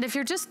 And if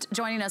you're just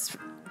joining us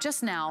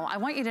just now, I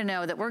want you to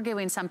know that we're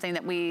doing something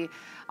that we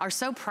are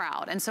so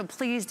proud and so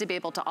pleased to be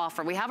able to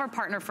offer. We have our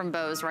partner from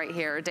Bose right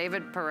here,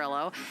 David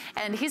Perillo,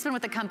 and he's been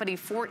with the company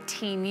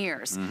 14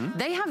 years.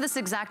 They have this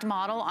exact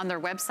model on their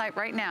website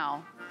right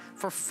now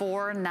for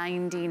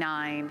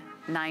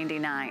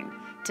 $499.99.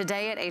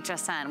 Today at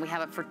HSN, we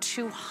have it for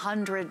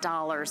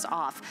 $200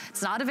 off.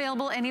 It's not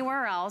available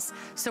anywhere else,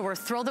 so we're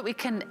thrilled that we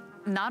can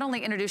not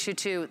only introduce you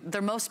to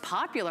their most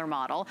popular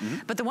model,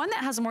 but the one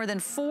that has more than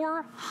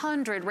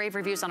 400 rave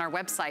reviews on our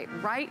website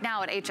right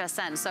now at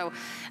HSN. So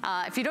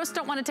if you just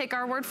don't want to take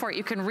our word for it,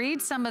 you can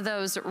read some of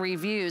those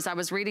reviews. I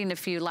was reading a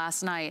few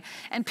last night,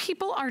 and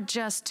people are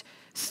just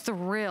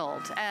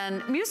thrilled.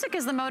 And music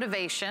is the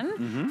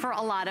motivation for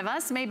a lot of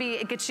us. Maybe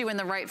it gets you in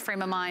the right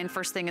frame of mind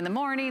first thing in the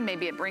morning.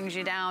 Maybe it brings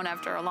you down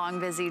after a long,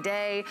 busy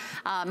day.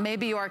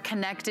 Maybe you are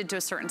connected to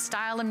a certain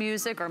style of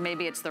music, or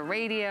maybe it's the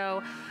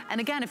radio.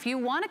 And again, if you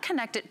want to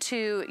connect it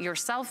to your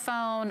cell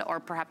phone or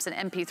perhaps an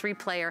MP3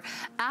 player,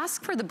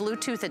 ask for the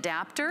Bluetooth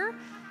adapter,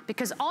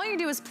 because all you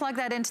do is plug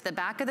that into the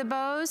back of the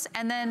Bose,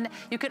 and then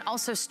you can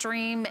also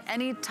stream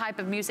any type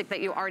of music that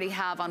you already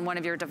have on one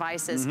of your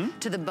devices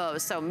to the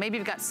Bose. So maybe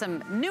you've got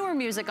some newer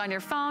music on your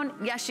phone.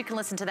 Yes, you can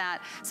listen to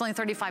that. It's only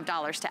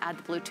 $35 to add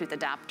the Bluetooth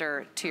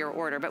adapter to your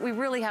order. But we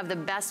really have the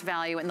best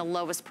value and the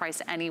lowest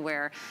price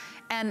anywhere.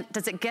 And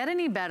does it get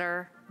any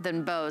better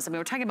than Bose? I mean,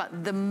 we're talking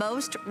about the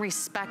most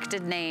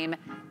respected name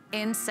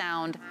in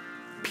sound,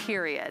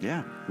 period.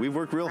 Yeah, we've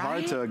worked real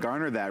hard to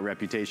garner that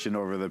reputation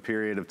over the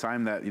period of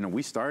time that,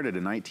 we started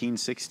in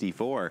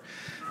 1964.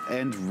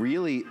 And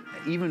really,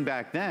 even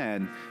back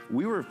then,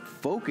 we were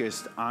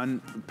focused on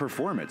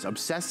performance,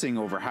 obsessing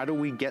over how do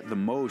we get the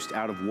most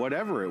out of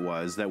whatever it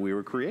was that we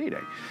were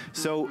creating.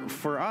 So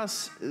for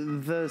us,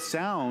 the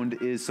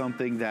sound is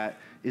something that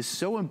is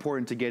so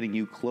important to getting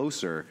you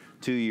closer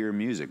to your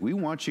music. We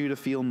want you to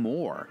feel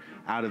more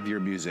out of your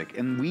music.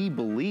 And we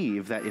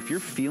believe that if you're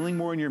feeling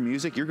more in your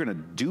music, you're gonna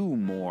do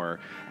more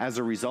as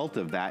a result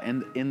of that.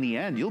 And in the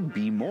end, you'll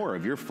be more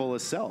of your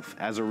fullest self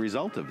as a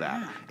result of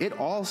that. It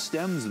all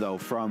stems though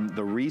from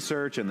the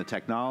research and the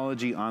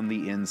technology on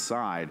the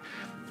inside.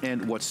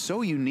 And what's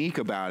so unique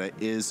about it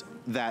is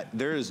that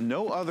there is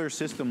no other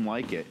system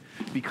like it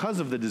because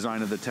of the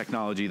design of the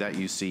technology that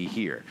you see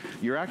here.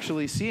 You're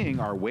actually seeing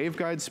our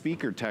waveguide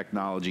speaker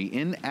technology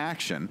in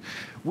action,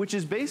 which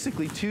is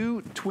basically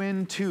two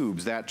twin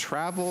tubes that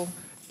travel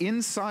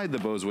inside the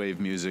Bose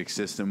Wave music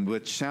system,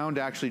 which sound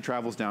actually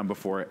travels down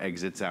before it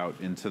exits out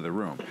into the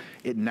room.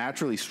 It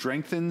naturally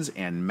strengthens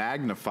and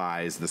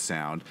magnifies the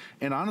sound,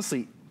 and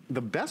honestly,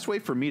 the best way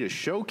for me to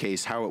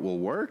showcase how it will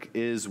work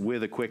is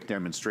with a quick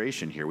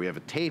demonstration here. We have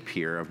a tape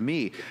here of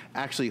me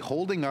actually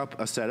holding up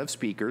a set of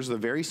speakers, the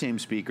very same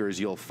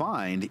speakers you'll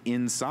find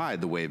inside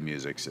the Wave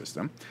music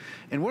system.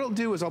 And what I'll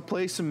do is I'll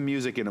play some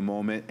music in a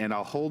moment, and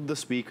I'll hold the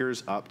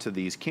speakers up to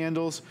these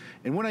candles.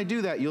 And when I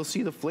do that, you'll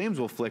see the flames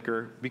will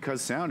flicker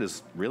because sound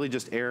is really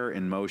just air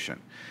in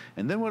motion.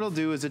 And then what I'll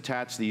do is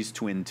attach these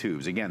twin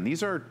tubes. Again,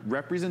 these are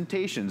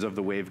representations of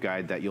the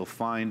waveguide that you'll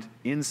find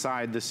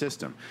inside the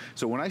system.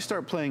 So when I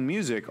start playing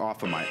music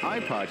off of my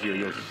iPod here,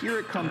 you'll hear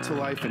it come to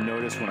life, and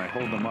notice when I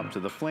hold them up to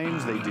the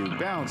flames, they do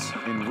bounce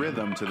in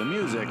rhythm to the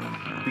music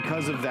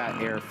because of that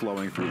air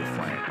flowing through the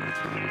flame.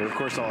 But of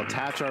course, I'll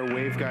attach our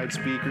waveguide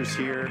speakers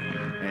here,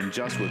 and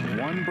just with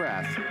one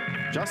breath,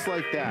 just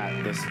like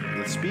that,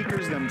 the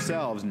speakers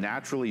themselves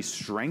naturally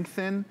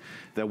strengthen.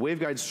 The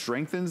waveguide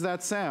strengthens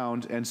that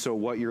sound, and so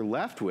what you're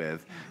left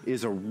with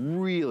is a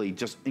really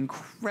just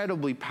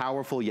incredibly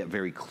powerful yet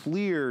very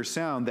clear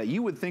sound that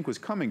you would think was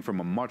coming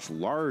from a much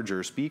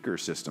larger speaker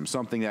system,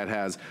 something that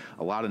has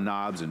a lot of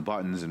knobs and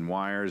buttons and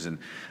wires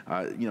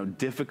and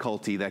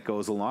difficulty that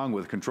goes along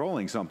with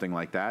controlling something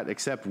like that.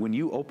 Except when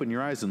you open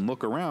your eyes and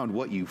look around,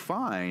 what you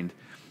find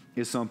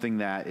is something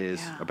that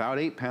is about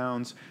 8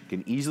 pounds,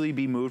 can easily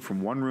be moved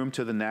from one room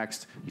to the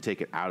next. You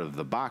take it out of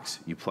the box,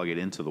 you plug it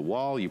into the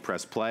wall, you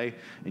press play,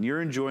 and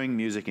you're enjoying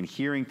music and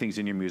hearing things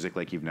in your music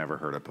like you've never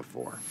heard it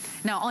before.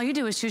 Now, all you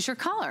do is choose your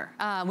color.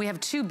 We have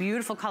two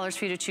beautiful colors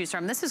for you to choose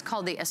from. This is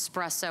called the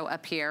Espresso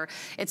up here.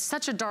 It's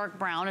such a dark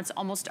brown, it's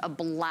almost a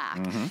black.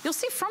 You'll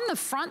see from the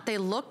front, they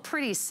look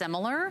pretty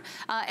similar.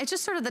 It's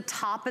just sort of the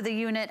top of the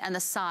unit and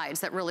the sides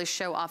that really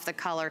show off the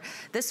color.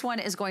 This one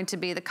is going to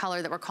be the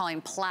color that we're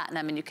calling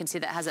platinum, and you can see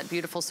that has that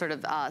beautiful sort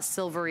of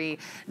silvery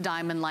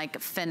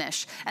diamond-like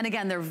finish. And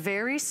again, they're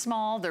very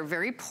small, they're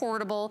very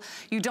portable.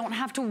 You don't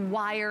have to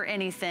wire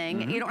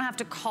anything. You don't have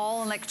to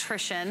call an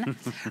electrician.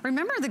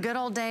 Remember the good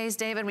old days,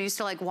 David, when we used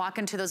to like walk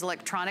into those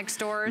electronic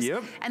stores?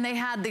 And they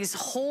had these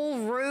whole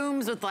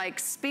rooms with like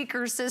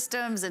speaker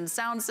systems and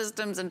sound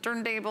systems and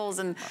turntables,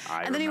 and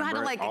then you had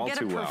to like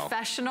get a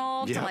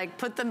professional to like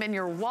put them in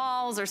your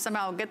walls or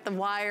somehow get the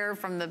wire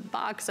from the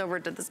box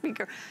over to the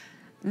speaker.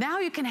 Now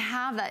you can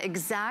have that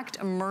exact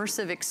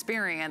immersive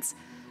experience,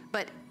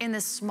 but in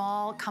this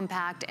small,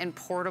 compact, and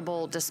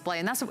portable display.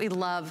 And that's what we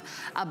love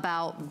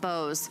about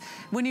Bose.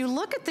 When you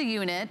look at the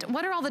unit,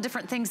 what are all the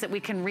different things that we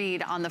can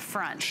read on the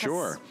front?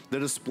 Sure. The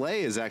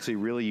display is actually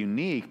really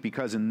unique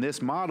because in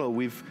this model,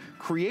 we've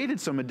created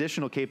some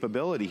additional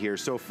capability here.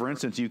 So for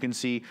instance, you can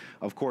see,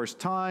 of course,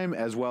 time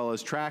as well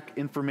as track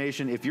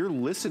information. If you're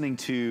listening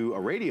to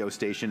a radio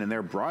station and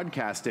they're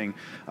broadcasting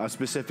a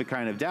specific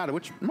kind of data,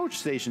 which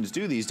most stations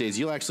do these days,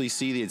 you'll actually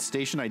see the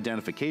station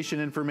identification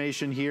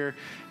information here.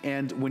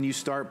 And when when you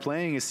start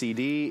playing a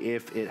CD,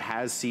 if it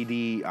has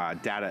CD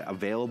data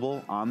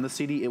available on the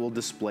CD, it will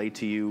display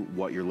to you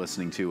what you're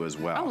listening to as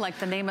well. Oh, like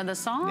the name of the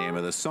song? Name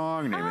of the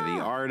song, name of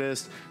the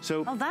artist.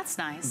 So that's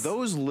nice.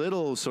 Those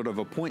little sort of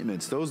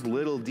appointments, those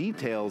little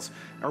details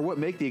are what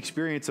make the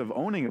experience of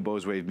owning a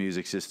Bose Wave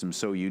music system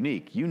so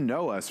unique. You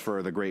know us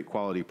for the great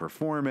quality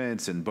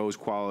performance and Bose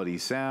quality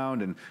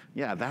sound, and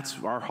yeah,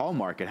 that's our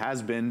hallmark. It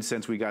has been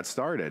since we got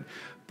started.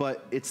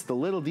 But it's the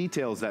little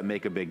details that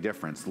make a big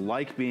difference,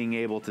 like being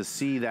able to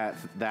see that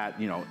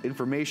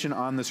information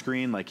on the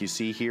screen, like you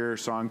see here,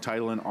 song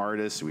title and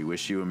artist, we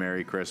wish you a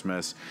Merry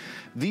Christmas.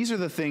 These are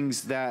the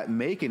things that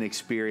make an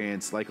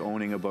experience like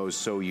owning a Bose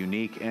so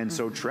unique and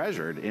so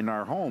treasured in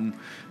our home.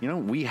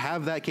 We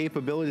have that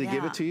capability to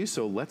give it to you,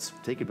 so let's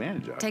take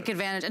advantage of it. Take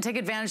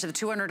advantage of the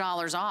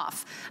 $200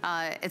 off.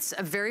 It's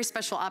a very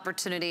special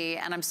opportunity,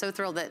 and I'm so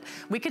thrilled that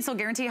we can still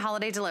guarantee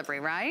holiday delivery,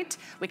 right?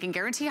 We can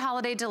guarantee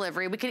holiday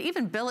delivery. We can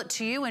even bill it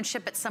to you and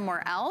ship it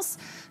somewhere else.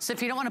 So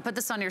if you don't want to put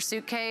this on your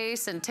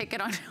suitcase and take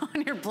it on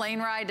your plane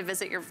ride to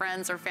visit your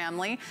friends or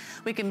family,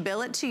 we can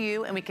bill it to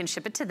you and we can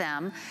ship it to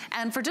them.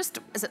 And for just,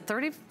 is it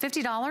 $30,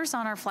 $50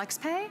 on our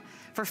FlexPay?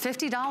 For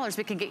 $50,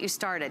 we can get you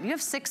started. You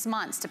have 6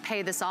 months to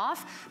pay this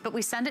off, but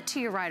we send it to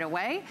you right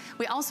away.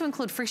 We also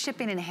include free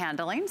shipping and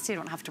handling, so you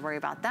don't have to worry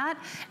about that.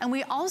 And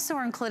we also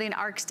are including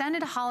our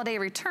extended holiday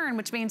return,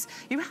 which means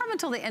you have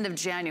until the end of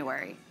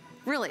January,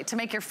 really, to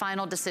make your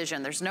final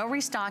decision. There's no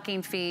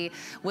restocking fee.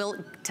 We'll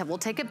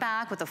take it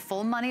back with a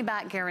full money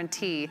back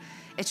guarantee.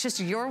 It's just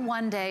your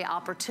one-day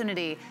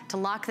opportunity to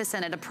lock this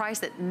in at a price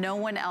that no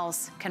one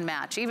else can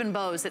match, even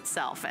Bose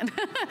itself. And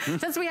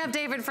since we have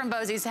David from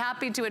Bose, he's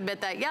happy to admit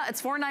that, yeah,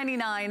 it's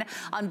 $499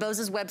 on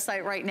Bose's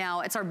website right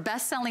now. It's our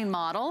best-selling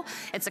model.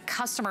 It's a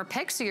customer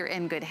pick, so you're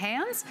in good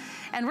hands.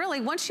 And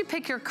really, once you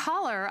pick your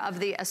color of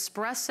the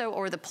espresso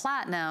or the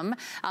platinum,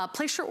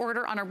 place your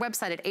order on our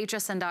website at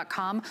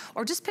hsn.com,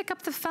 or just pick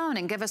up the phone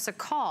and give us a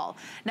call.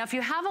 Now, if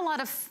you have a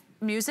lot of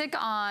music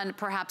on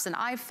perhaps an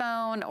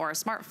iPhone or a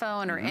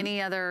smartphone or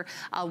any other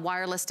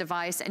wireless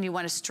device, and you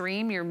want to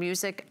stream your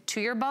music to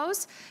your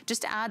Bose,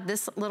 just add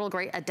this little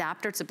great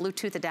adapter. It's a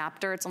Bluetooth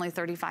adapter. It's only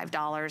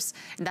 $35,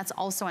 and that's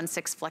also on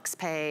 6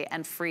 FlexPay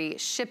and free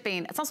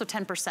shipping. It's also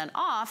 10%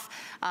 off,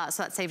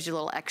 so that saves you a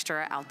little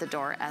extra out the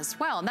door as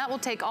well. And that will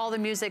take all the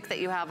music that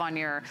you have on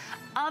your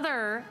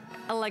other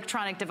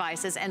electronic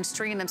devices and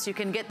stream them so you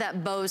can get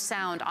that Bose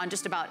sound on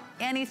just about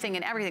anything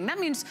and everything. That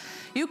means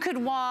you could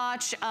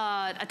watch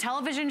a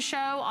television show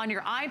on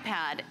your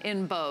iPad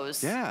in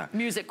Bose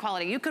music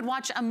quality. You could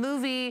watch a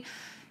movie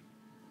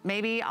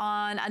maybe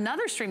on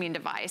another streaming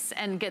device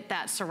and get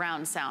that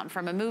surround sound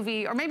from a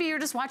movie, or maybe you're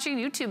just watching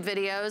YouTube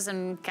videos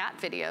and cat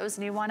videos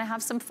and you want to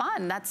have some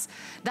fun. That's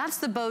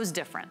the Bose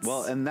difference.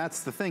 Well, and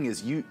that's the thing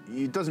is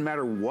it doesn't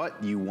matter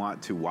what you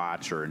want to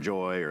watch or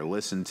enjoy or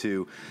listen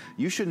to.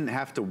 You shouldn't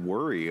have to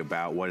worry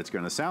about what it's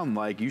going to sound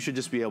like. You should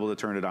just be able to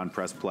turn it on,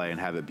 press play, and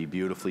have it be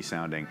beautifully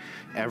sounding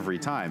every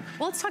time.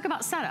 Well, let's talk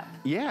about setup.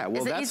 Yeah,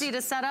 well, is it easy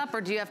to set up,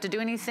 or do you have to do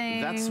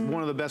anything? That's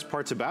one of the best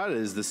parts about it,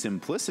 is the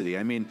simplicity.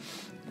 I mean,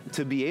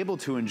 to be able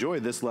to enjoy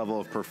this level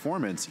of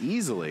performance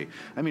easily,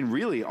 I mean,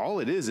 really all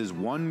it is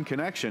one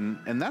connection,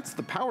 and that's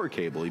the power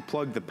cable. You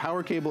plug the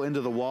power cable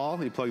into the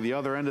wall, you plug the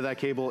other end of that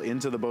cable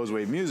into the Bose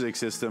Wave music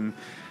system,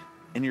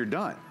 and you're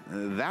done.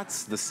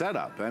 That's the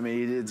setup. I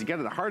mean,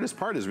 the hardest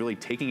part is really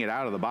taking it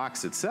out of the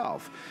box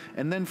itself.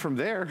 And then from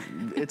there,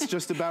 it's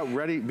just about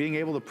being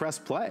able to press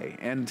play.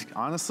 And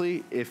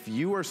honestly, if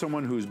you are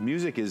someone whose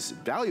music is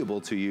valuable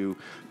to you,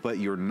 but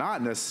you're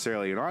not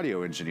necessarily an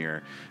audio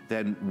engineer,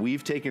 then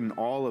we've taken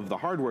all of the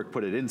hard work,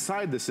 put it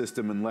inside the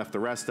system, and left the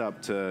rest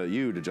up to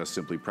you to just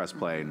simply press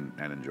play and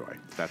enjoy.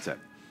 That's it.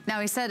 Now,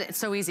 he said it's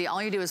so easy.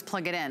 All you do is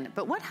plug it in.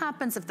 But what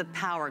happens if the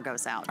power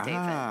goes out, David?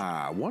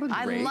 Ah, what a great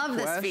question. I love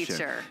this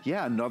feature.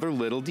 Yeah, another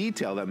little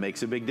detail that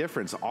makes a big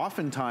difference.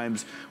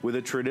 Oftentimes, with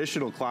a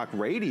traditional clock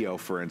radio,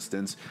 for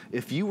instance,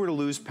 if you were to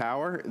lose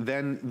power,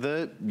 then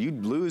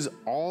you'd lose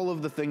all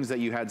of the things that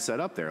you had set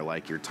up there,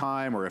 like your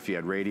time, or if you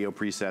had radio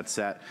presets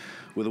set.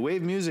 With a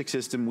Wave music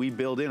system, we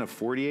build in a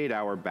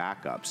 48-hour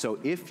backup. So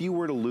if you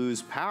were to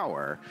lose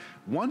power,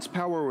 once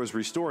power was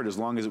restored, as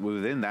long as it was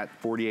within that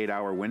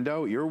 48-hour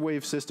window, your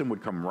Wave system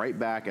would come right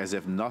back as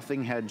if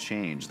nothing had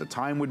changed. The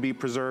time would be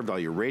preserved, all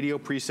your radio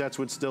presets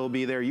would still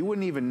be there. You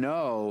wouldn't even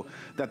know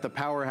that the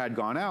power had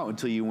gone out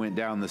until you went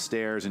down the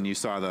stairs and you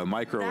saw the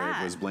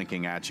microwave was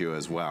blinking at you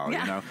as well.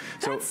 Yeah, you know?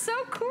 that's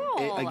so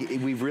cool.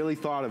 We've really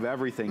thought of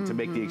everything to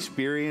make the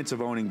experience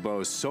of owning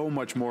Bose so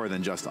much more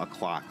than just a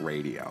clock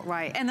radio.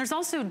 Right, and there's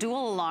also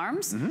dual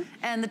alarms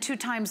and the 2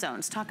 time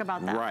zones. Talk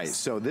about that. Right,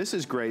 so this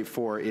is great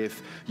for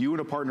if you and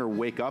a partner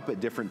wake up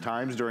at different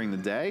times during the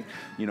day.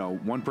 You know,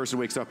 one person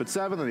wakes up at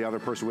 7 and the other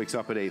person wakes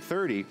up at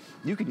 8:30.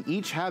 You can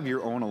each have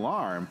your own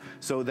alarm,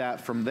 so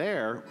that from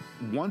there,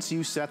 once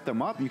you set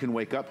them up, you can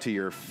wake up to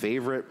your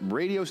favorite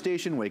radio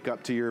station, wake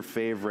up to your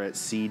favorite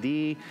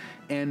CD,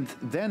 And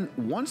then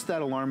once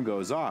that alarm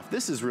goes off,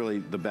 this is really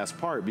the best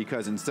part,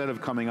 because instead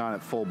of coming on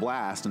at full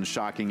blast and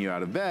shocking you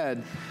out of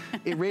bed,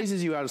 it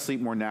raises you out of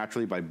sleep more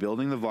naturally by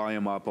building the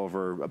volume up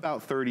over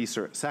about 30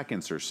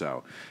 seconds or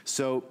so.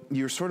 So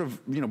you're sort of,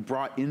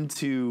 brought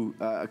into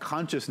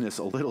consciousness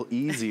a little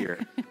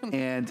easier.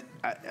 And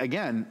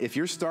again, if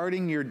you're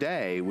starting your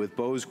day with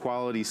Bose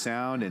quality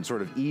sound and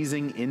sort of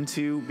easing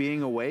into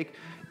being awake,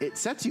 it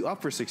sets you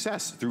up for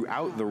success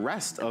throughout the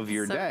rest of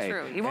your day.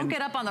 So true. You won't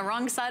get up on the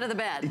wrong side of the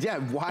bed. Yeah,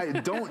 why?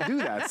 Don't do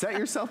that. Set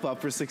yourself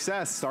up for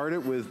success. Start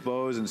it with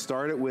Bose and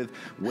start it with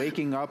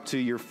waking up to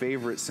your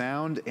favorite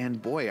sound. And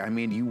boy, I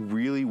mean, you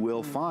really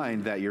will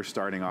find that you're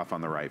starting off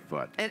on the right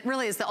foot. It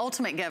really is the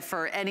ultimate gift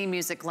for any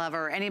music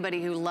lover,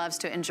 anybody who loves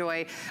to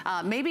enjoy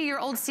maybe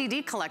your old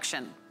CD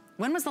collection.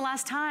 When was the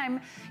last time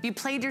you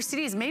played your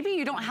CDs? Maybe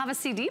you don't have a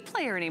CD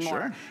player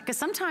anymore. Because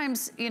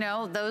sometimes,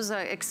 those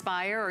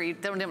expire, or you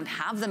don't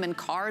have them in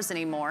cars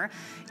anymore.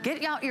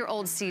 Get out your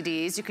old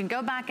CDs. You can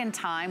go back in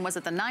time. Was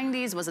it the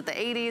 90s? Was it the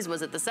 80s?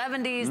 Was it the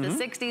 70s, the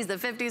 60s, the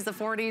 50s, the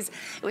 40s?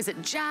 Was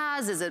it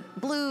jazz? Is it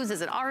blues?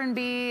 Is it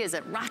R&B? Is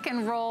it rock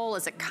and roll?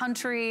 Is it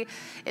country?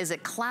 Is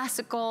it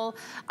classical?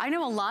 I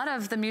know a lot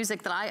of the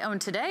music that I own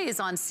today is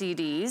on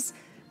CDs,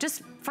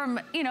 just from,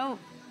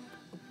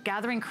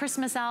 gathering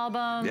Christmas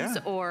albums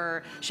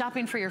or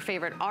shopping for your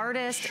favorite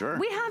artist.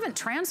 We haven't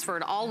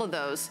transferred all of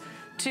those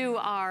to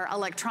our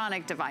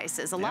electronic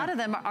devices. A lot of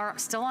them are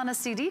still on a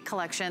CD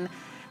collection.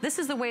 This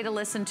is the way to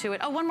listen to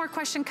it. Oh, one more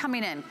question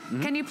coming in.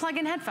 Can you plug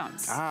in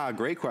headphones?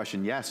 Great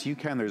question. Yes, you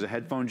can. There's a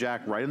headphone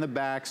jack right in the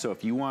back. So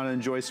if you want to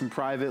enjoy some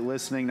private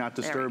listening, not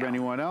disturb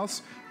anyone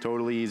else,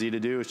 totally easy to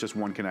do. It's just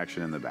one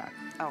connection in the back.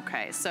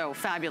 Okay, so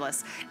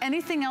fabulous.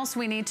 Anything else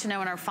we need to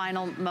know in our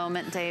final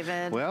moment,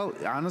 David? Well,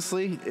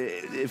 honestly,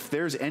 if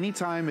there's any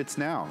time, it's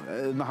now.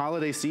 In the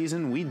holiday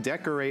season, we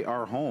decorate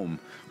our home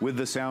with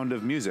the sound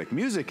of music.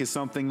 Music is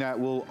something that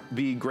will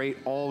be great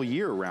all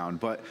year round,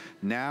 but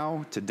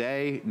now,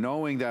 today,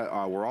 knowing that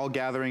we're all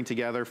gathering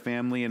together,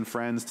 family and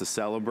friends, to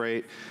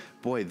celebrate,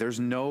 boy, there's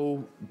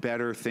no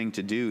better thing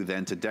to do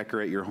than to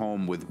decorate your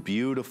home with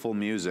beautiful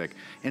music.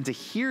 And to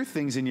hear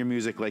things in your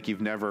music like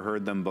you've never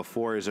heard them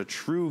before is a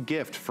true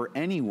gift for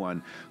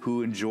anyone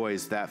who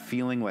enjoys that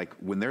feeling, like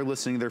when they're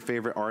listening to their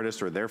favorite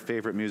artist or their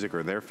favorite music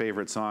or their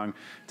favorite song.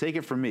 Take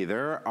it from me,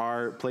 there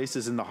are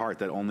places in the heart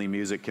that only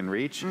music can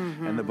reach,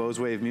 and the Bose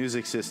Wave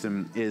music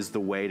system is the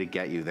way to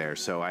get you there.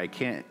 So I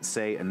can't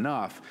say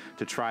enough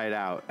to try it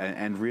out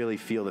and really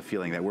feel the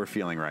feeling that we're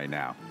feeling right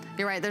now.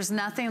 You're right, there's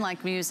nothing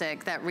like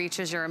music that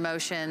reaches your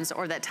emotions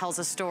or that tells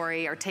a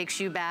story or takes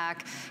you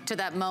back to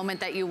that moment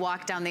that you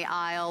walked down the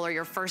aisle or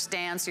your first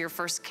dance or your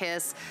first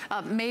kiss.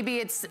 Maybe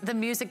it's the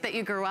music that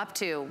you grew up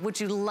to. Would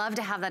you love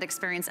to have that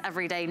experience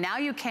every day? Now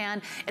you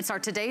can. It's our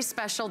today's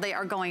special. They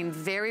are going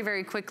very,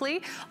 very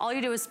quickly. All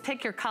you do is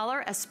pick your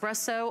color,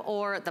 espresso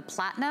or the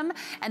platinum.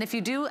 And if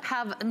you do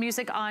have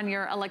music on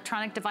your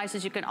electronic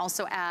devices, you can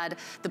also add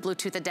the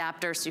Bluetooth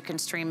adapter so you can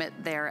stream it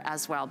there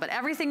as well. But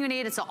everything you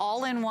need, it's an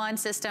all-in-one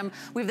system.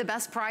 We have the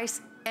best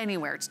price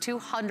anywhere. It's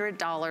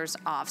 $200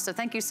 off. So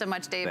thank you so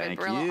much, David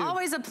Brillo.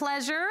 Always a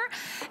pleasure.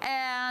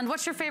 And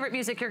what's your favorite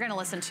music you're going to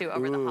listen to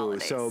over the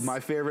holidays? So my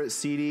favorite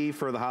CD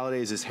for the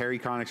holidays is Harry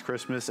Connick's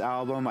Christmas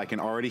album. I can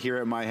already hear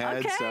it in my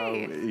head.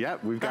 Okay. So yeah,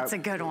 That's a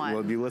good one.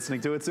 We'll be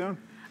listening to it soon.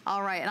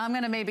 All right, and I'm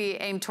going to maybe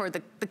aim toward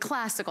the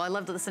classical. I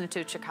love to listen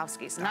to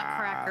Tchaikovsky's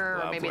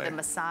Nutcracker or maybe the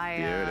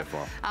Messiah.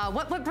 Beautiful.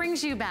 What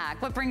brings you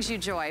back? What brings you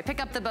joy?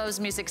 Pick up the Bose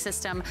music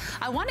system.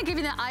 I want to give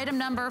you the item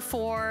number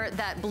for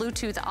that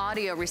Bluetooth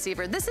audio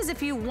receiver. This is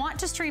if you want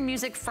to stream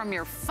music from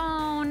your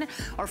phone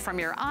or from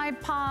your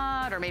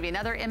iPod or maybe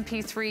another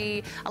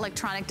MP3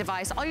 electronic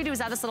device. All you do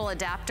is add this little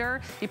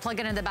adapter. You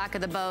plug it in the back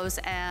of the Bose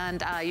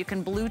and you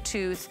can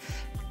Bluetooth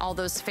all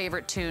those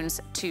favorite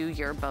tunes to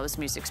your Bose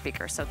music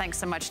speaker. So thanks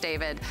so much,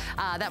 David.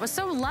 That was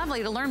so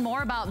lovely to learn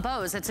more about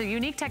Bose. It's a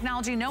unique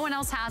technology. No one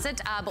else has it,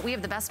 but we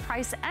have the best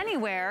price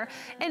anywhere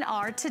in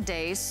our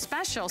today's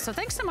special. So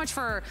thanks so much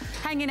for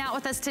hanging out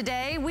with us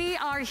today. We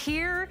are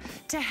here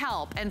to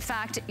help. In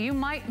fact, you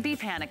might be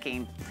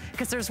panicking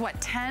because there's,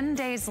 10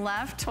 days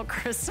left till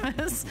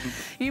Christmas.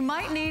 You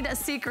might need a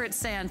Secret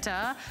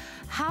Santa.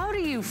 How do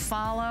you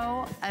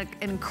follow an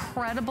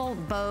incredible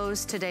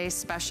Bose Today's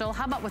Special?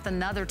 How about with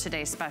another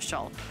Today's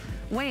Special?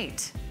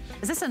 Wait,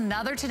 is this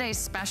another Today's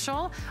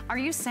Special? Are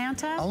you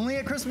Santa? Only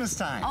at Christmas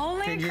time.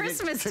 Only at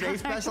Christmas time. Today's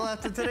Special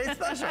after Today's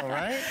Special,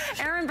 right?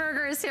 Aaron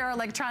Berger is here, our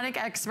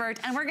electronic expert,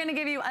 and we're gonna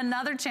give you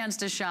another chance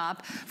to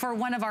shop for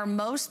one of our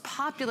most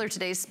popular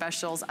Today's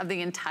Specials of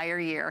the entire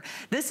year.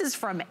 This is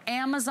from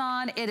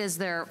Amazon. It is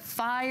their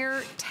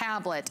Fire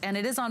tablet, and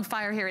it is on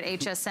fire here at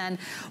HSN.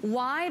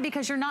 Why?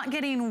 Because you're not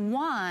getting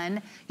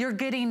one, you're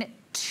getting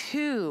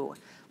two.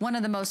 one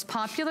of the most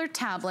popular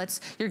tablets.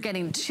 You're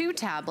getting 2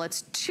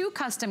 tablets, 2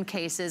 custom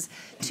cases,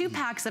 2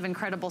 packs of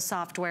incredible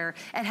software.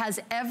 It has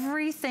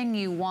everything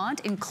you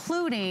want,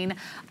 including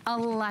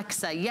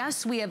Alexa.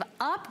 Yes, we have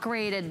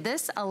upgraded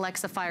this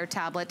Alexa Fire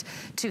tablet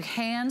to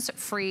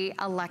hands-free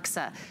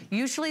Alexa.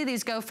 Usually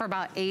these go for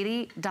about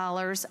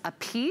 $80 a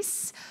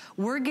piece.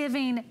 We're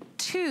giving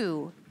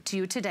 2 to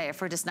you today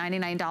for just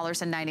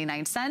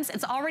 $99.99.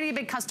 It's already a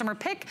big customer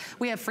pick.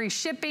 We have free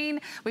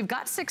shipping. We've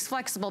got 6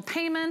 flexible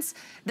payments.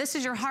 This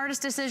is your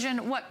hardest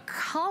decision. What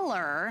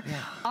color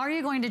are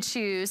you going to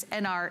choose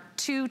in our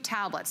 2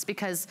 tablets?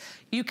 Because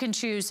you can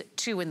choose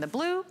 2 in the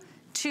blue,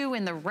 2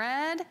 in the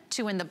red,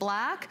 2 in the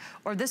black,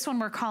 or this one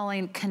we're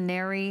calling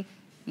Canary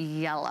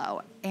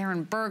Yellow.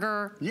 Aaron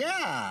Berger.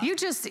 Yeah. You're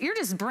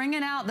just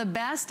bringing out the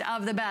best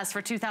of the best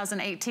for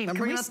 2018. I'm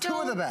bringing up 2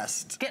 of the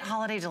best. Get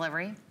holiday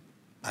delivery?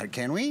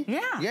 Can we?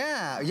 Yeah.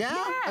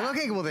 Yeah?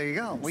 Okay, well, there you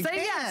go. We say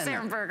can. yes,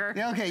 Aaron Berger.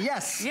 Yeah, okay,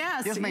 yes.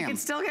 Yes, ma'am. you can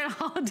still get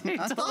holiday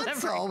I delivery. thought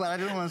so, but I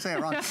didn't want to say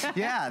it wrong.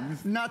 Yeah,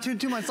 not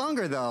too much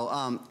longer,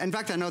 though. In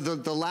fact, I know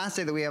the last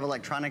day that we have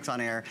electronics on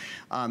air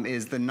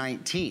is the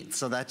 19th,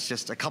 so that's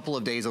just a couple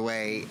of days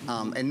away.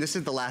 And this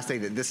is the last day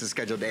that this is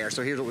scheduled to air,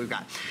 so here's what we've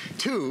got.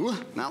 2,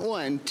 not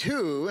 1,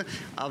 2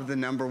 of the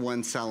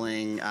 #1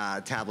 selling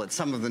tablets,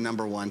 some of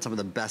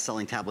the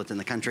best-selling tablets in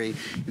the country.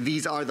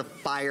 These are the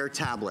Fire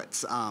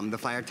tablets. The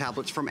Fire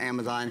tablets from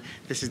Amazon.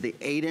 This is the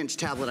 8-inch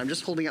tablet. I'm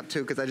just holding up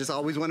 2 because I just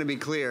always want to be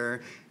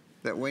clear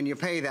that when you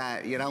pay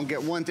that, you don't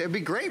get 1. It'd be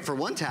great for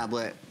 1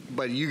 tablet,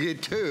 but you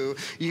get 2.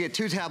 You get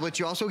 2 tablets.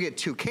 You also get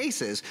 2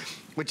 cases,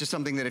 which is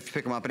something that if you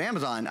pick them up at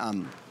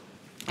Amazon,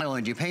 not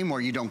only do you pay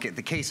more, you don't get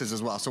the cases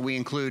as well. So we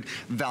include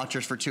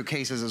vouchers for 2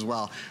 cases as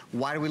well.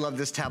 Why do we love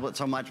this tablet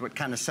so much? What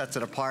kind of sets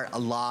it apart? A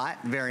lot,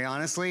 very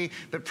honestly.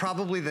 But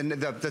probably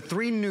the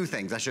 3 new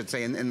things, I should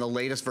say, in the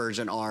latest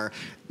version are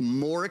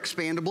more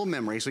expandable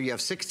memory. So you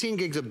have 16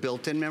 gigs of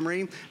built-in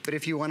memory. But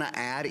if you want to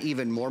add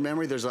even more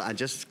memory, I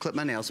just clipped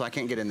my nail, so I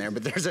can't get in there.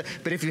 But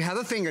but if you have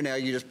a fingernail,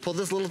 you just pull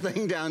this little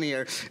thing down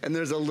here, and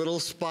there's a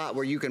little spot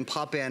where you can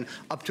pop in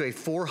up to a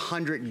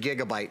 400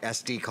 gigabyte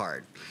SD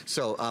card.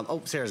 So,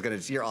 oh, Sarah's gonna.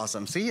 You're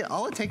awesome. See,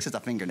 all it takes is a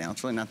fingernail.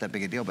 It's really not that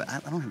big a deal, but I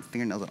don't have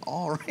fingernails at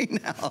all right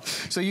now.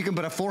 So you can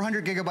put a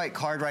 400 gigabyte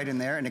card right in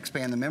there and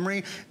expand the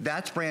memory.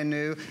 That's brand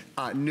new.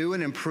 New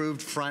and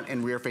improved front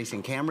and rear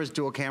facing cameras,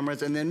 dual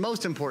cameras, and then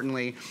most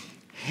importantly,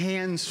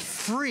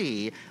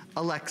 hands-free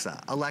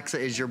Alexa. Alexa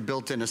is your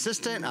built-in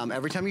assistant.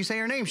 Every time you say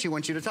her name, she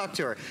wants you to talk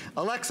to her.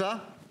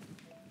 Alexa,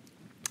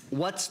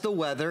 what's the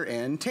weather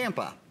in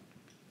Tampa?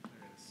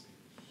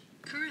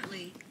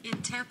 Currently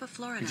in Tampa,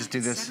 Florida, just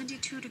do this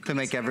 72 degrees to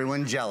make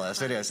everyone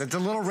jealous. It is. It's a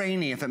little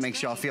rainy if it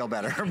makes y'all feel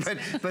better,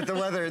 but the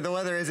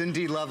weather is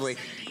indeed lovely.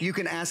 You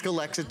can ask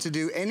Alexa to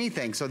do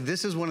anything. So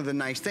this is one of the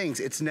nice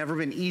things. It's never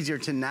been easier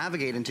to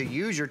navigate and to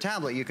use your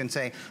tablet. You can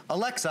say,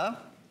 Alexa,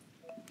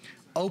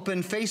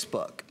 open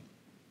Facebook.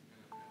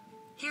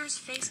 Here's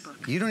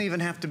Facebook. You don't even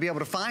have to be able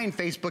to find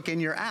Facebook in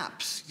your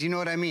apps. Do you know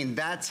what I mean?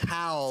 That's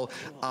how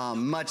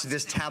much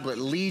this tablet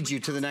leads you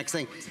to the next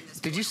thing.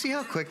 Did you see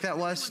how quick that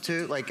was,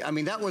 too? Like, I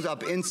mean, that was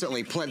up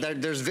instantly.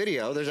 There's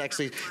video. There's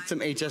actually some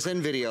HSN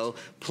video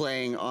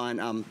playing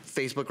on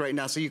Facebook right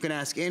now, so you can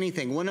ask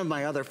anything. One of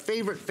my other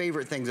favorite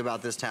things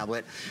about this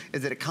tablet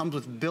is that it comes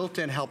with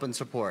built-in help and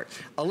support.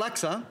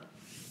 Alexa,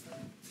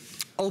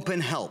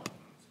 open help.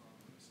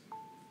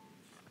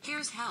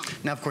 Here's help.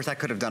 Now, of course, I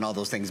could have done all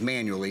those things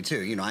manually,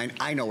 too. You know,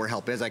 I know where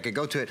help is. I could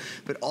go to it.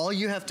 But all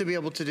you have to be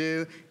able to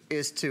do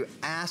is to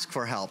ask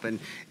for help. And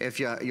if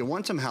you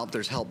want some help,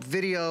 there's help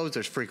videos,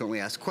 there's frequently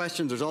asked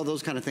questions, there's all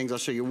those kind of things. I'll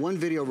show you one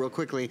video real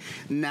quickly.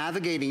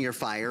 Navigating your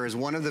Fire is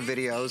one of the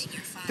videos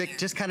that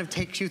just kind of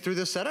takes you through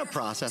the setup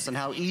process and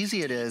how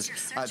easy it is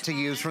to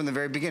use from the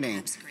very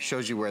beginning.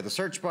 Shows you where the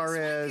search bar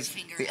is,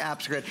 the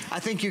apps grid. I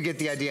think you get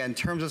the idea in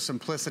terms of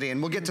simplicity,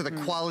 and we'll get to the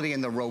quality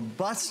and the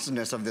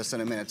robustness of this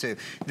in a minute, too.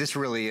 This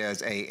really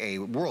is a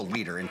world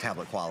leader in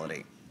tablet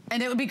quality.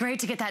 And it would be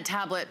great to get that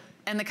tablet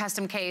and the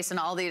custom case and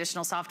all the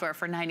additional software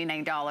for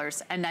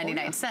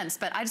 $99.99.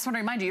 But I just want to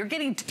remind you, you're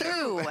getting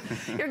 2.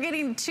 You're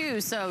getting 2.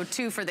 So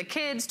 2 for the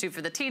kids, 2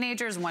 for the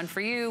teenagers, 1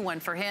 for you, 1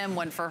 for him,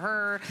 1 for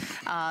her.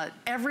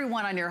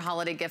 Everyone on your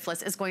holiday gift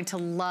list is going to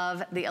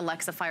love the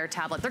Alexa Fire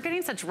tablet. They're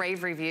getting such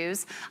rave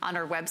reviews on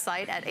our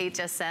website at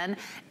HSN.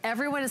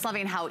 Everyone is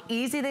loving how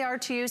easy they are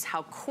to use,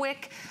 how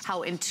quick,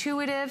 how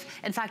intuitive.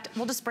 In fact,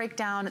 we'll just break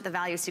down the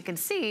value so you can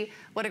see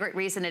what a great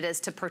reason it is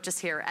to purchase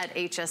here at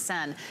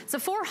HSN. It's a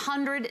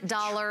 $400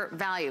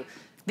 value.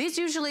 These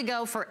usually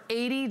go for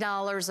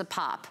 $80 a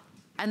pop,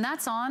 and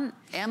that's on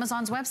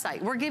Amazon's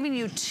website. We're giving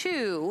you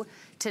 2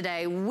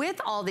 today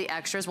with all the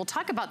extras. We'll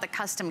talk about the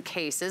custom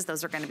cases.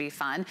 Those are gonna be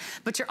fun.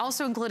 But you're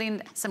also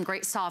including some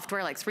great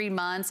software like 3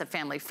 months of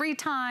family free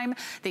time,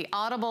 the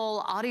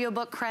Audible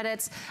audiobook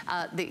credits,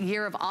 the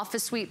year of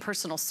Office Suite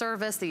personal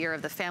service, the year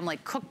of the family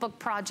cookbook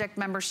project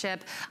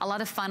membership, a lot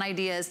of fun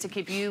ideas to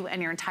keep you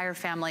and your entire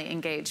family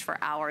engaged for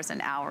hours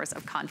and hours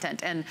of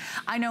content. And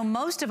I know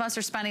most of us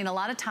are spending a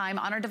lot of time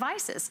on our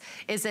devices.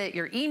 Is it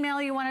your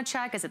email you wanna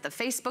check? Is it the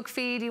Facebook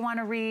feed you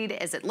wanna read?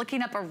 Is it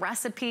looking up a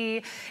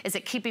recipe? Is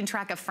it keeping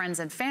track of friends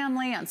and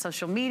family on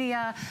social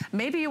media?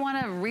 Maybe you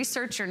wanna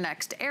research your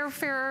next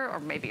airfare or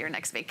maybe your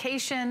next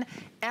vacation.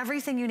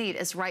 Everything you need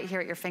is right here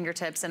at your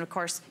fingertips. And of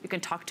course, you can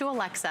talk to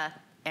Alexa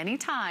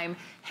anytime,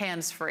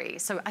 hands-free.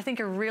 So I think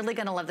you're really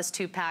gonna love this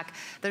 2-pack.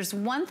 There's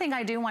one thing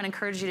I do wanna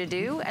encourage you to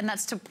do, and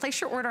that's to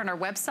place your order on our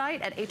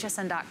website at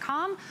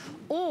hsn.com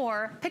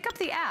or pick up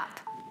the app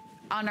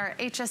on our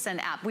HSN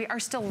app. We are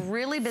still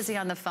really busy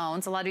on the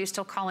phones. A lot of you are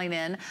still calling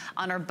in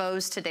on our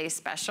Bose Today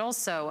special.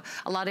 So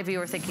a lot of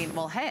you are thinking,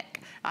 well,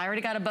 heck, I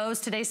already got a Bose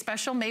Today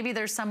special. Maybe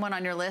there's someone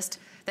on your list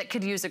that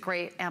could use a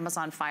great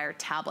Amazon Fire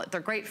tablet.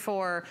 They're great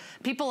for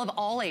people of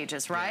all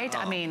ages, right?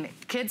 I mean,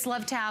 kids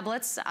love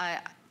tablets.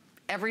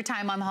 Every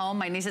time I'm home,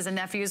 my nieces and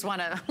nephews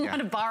wanna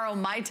borrow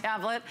my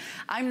tablet.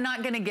 I'm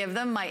not gonna give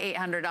them my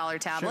 $800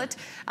 tablet,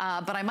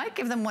 but I might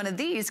give them one of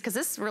these because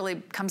this really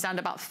comes down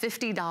to about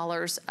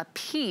 $50 a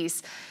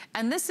piece.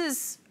 And this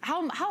is,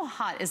 how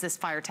hot is this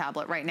Fire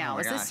tablet right now?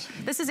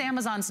 This is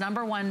Amazon's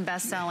 #1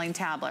 best-selling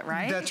tablet,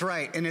 right? That's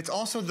right, and it's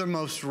also the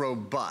most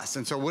robust.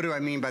 And so what do I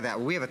mean by that?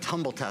 Well, we have a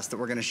tumble test that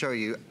we're gonna show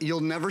you. You'll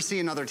never see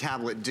another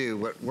tablet do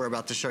what we're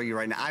about to show you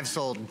right now. I've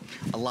sold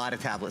a lot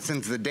of tablets.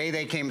 Since the day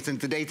they came,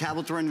 since the day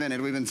tablets were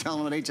invented, we've been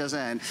selling them at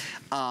HSN.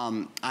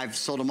 I've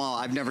sold them all.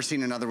 I've never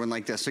seen another one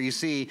like this. So you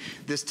see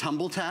this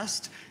tumble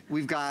test.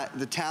 We've got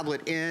the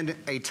tablet in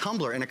a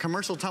tumbler, in a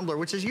commercial tumbler,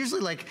 which is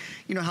usually like,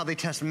 you know how they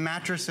test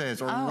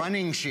mattresses or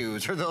running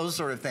shoes or those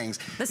sort of things.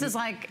 This is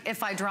like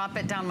if I drop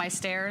it down my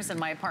stairs in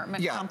my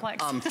apartment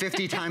complex?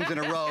 50 times in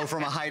a row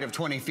from a height of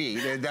 20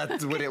 feet.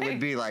 That's what it would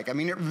be like. I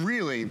mean, it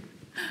really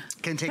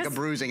can take a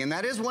bruising, and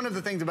that is one of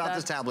the things about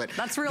this tablet.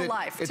 That's real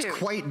life, too. It's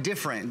quite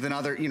different than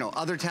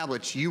other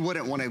tablets. You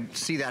wouldn't want to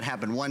see that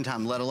happen one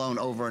time, let alone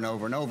over and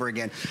over and over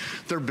again.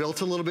 They're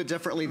built a little bit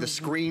differently. The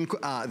screen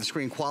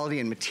quality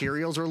and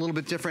materials are a little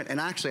bit different. And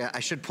actually, I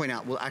should point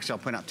out, I'll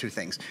point out 2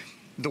 things.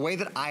 The way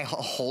that I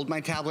hold my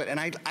tablet, and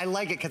I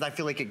like it because I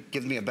feel like it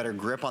gives me a better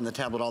grip on the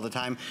tablet all the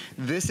time.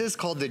 This is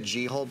called the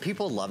G-Hold.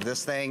 People love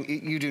this thing.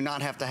 You do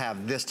not have to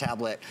have this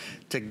tablet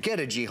to get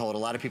a G-Hold. A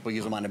lot of people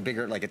use them on a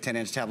bigger, like a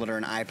 10-inch tablet or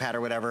an iPad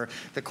or whatever.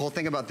 The cool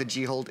thing about the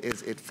G-Hold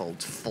is it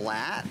folds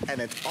flat,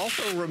 and it's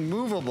also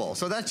removable.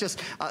 So that's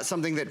just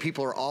something that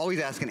people are always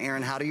asking,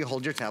 Aaron, how do you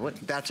hold your tablet?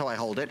 That's how I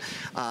hold it.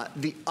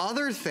 The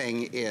other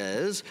thing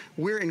is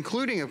we're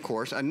including, of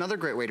course, another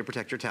great way to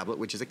protect your tablet,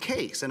 which is a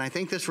case. And I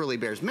think this really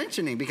bears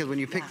mentioning, because when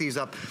you pick these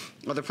up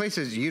other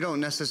places, you don't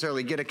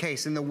necessarily get a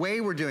case. And the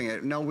way we're doing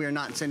it, no, we're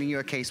not sending you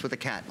a case with a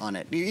cat on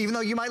it. Even though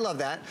you might love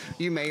that,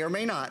 you may or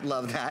may not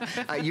love that.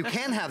 You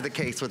can have the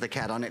case with a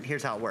cat on it.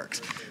 Here's how it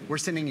works. We're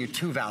sending you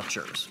 2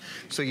 vouchers.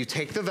 So you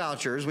take the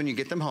vouchers when you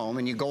get them home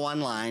and you go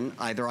online,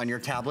 either on your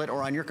tablet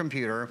or on your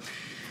computer.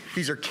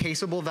 These are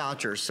caseable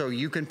vouchers, so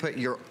you can put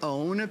your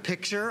own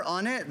picture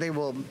on it. They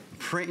will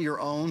print your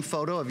own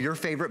photo of your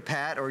favorite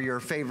pet or your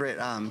favorite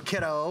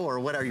kiddo or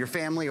whatever, your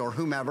family or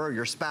whomever,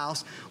 your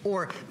spouse.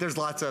 Or there's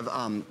lots of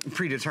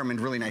predetermined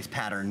really nice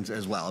patterns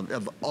as well,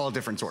 of all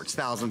different sorts,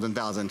 thousands and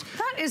thousands.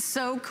 That is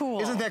so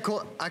cool. Isn't that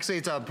cool? Actually,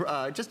 it's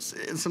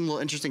just some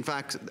little interesting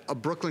facts. A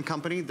Brooklyn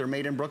company, they're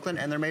made in Brooklyn,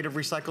 and they're made of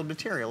recycled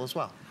material as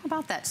well. How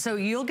about that? So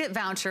you'll get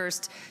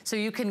vouchers, so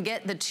you can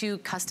get the 2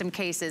 custom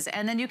cases,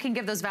 and then you can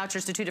give those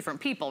vouchers to 2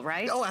 different people,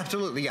 right? Oh,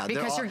 absolutely, yeah.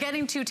 Because you're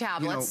getting 2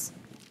 tablets.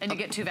 And you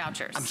get 2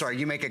 vouchers. I'm sorry,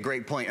 you make a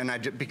great point, and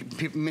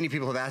many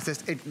people have asked this.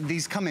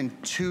 These come in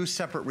 2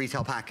 separate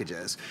retail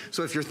packages.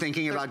 So if you're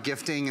thinking about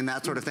gifting and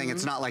that sort of thing,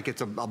 it's not like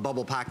it's a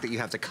bubble pack that you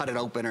have to cut it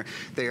open. Or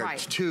they are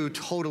 2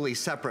 totally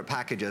separate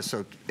packages.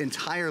 So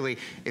entirely,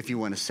 if you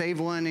want to save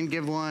one and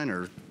give one,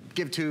 or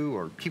give 2,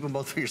 or keep them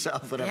both for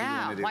yourself, whatever you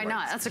want to do. Yeah, why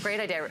not? That's a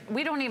great idea.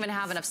 We don't even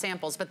have enough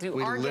samples, but you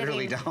are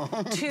getting 2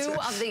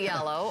 of the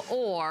yellow,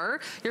 or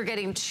you're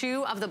getting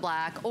 2 of the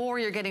black, or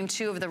you're getting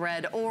 2 of the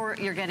red, or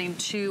you're getting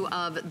 2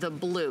 of the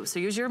blue. So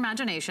use your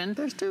imagination.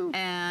 There's 2.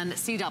 And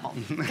see double,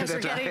 because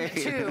you're getting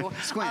 2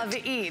 of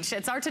each.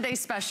 It's our Today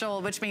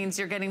Special, which means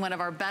you're getting one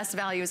of our best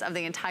values of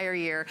the entire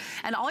year.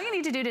 And all you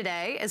need to do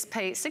today is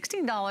pay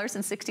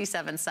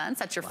 $16.67.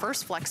 That's your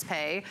first flex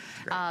pay.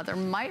 There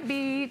might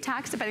be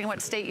tax depending on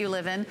what state you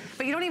live in,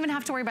 but you don't even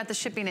have to worry about the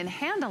shipping and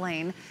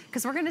handling,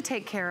 because we're gonna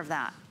take care of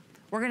that.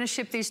 We're gonna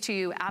ship these to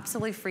you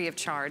absolutely free of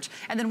charge.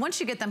 And then once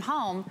you get them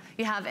home,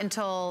 you have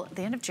until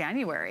the end of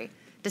January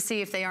to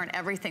see if they aren't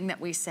everything that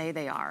we say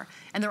they are.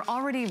 And they're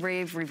already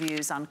rave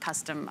reviews on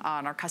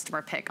our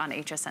customer pick on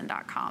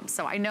hsn.com.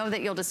 So I know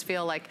that you'll just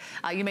feel like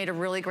you made a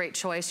really great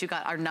choice. You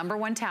got our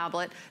 #1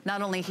 tablet,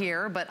 not only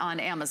here, but on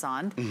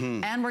Amazon.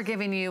 And we're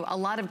giving you a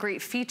lot of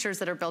great features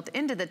that are built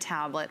into the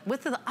tablet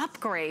with the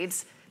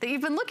upgrades that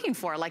you've been looking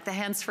for, like the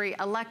hands-free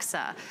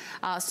Alexa.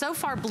 So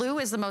far, blue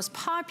is the most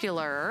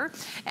popular,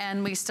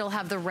 and we still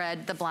have the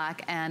red, the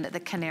black, and the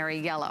canary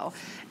yellow.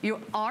 You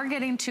are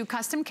getting 2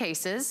 custom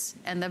cases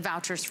and the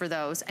vouchers for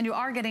those, and you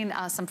are getting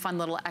some fun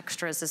little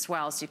extras as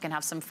well, so you can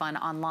have some fun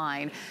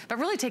online. But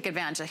really take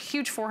advantage, a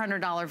huge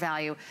 $400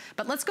 value.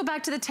 But let's go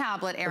back to the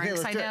tablet, Aaron,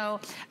 because I know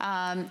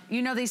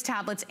you know these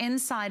tablets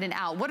inside and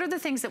out. What are the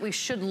things that we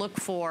should look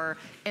for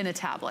in a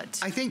tablet?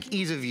 I think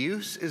ease of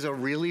use is a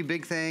really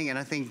big thing, and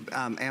I think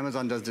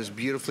Amazon does this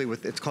beautifully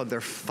with, it's called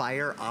their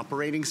Fire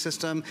operating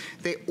system.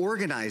 They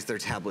organize their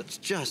tablets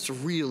just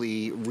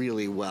really,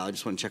 really well. I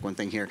just want to check one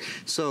thing here.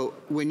 So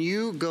when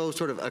you go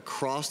sort of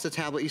across the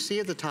tablet, you see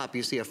at the top,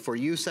 you see a For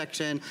You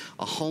section,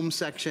 a Home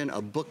section,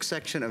 a Book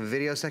section, a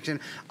Video section.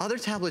 Other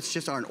tablets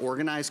just aren't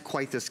organized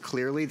quite this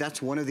clearly.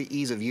 That's one of the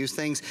ease of use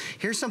things.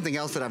 Here's something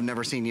else that I've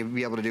never seen you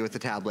be able to do with the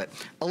tablet.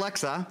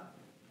 Alexa,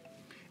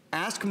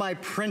 ask my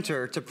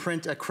printer to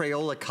print a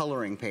Crayola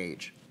coloring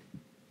page.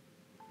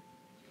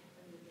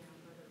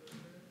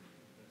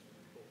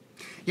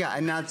 Yeah,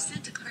 and now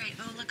Sent a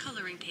Crayola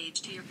coloring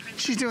page to your printer.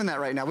 she's doing that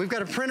right now. We've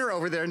got a printer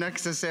over there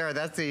next to Sarah.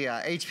 That's the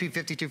HP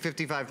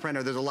 5255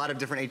 printer. There's a lot of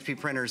different HP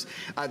printers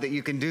that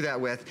you can do that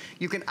with.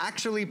 You can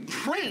actually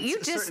print. Wait, you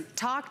just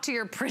talked to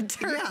your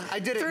printer? Yeah, I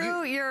did it.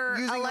 Through your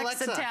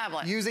Alexa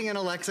tablet. Using an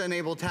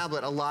Alexa-enabled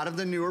tablet. A lot of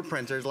the newer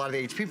printers, a lot of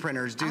the HP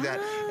printers do that,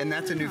 and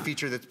that's a new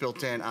feature that's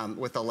built in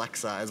with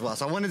Alexa as well.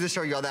 So I wanted to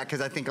show you all that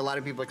because I think a lot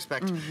of people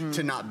expect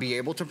to not be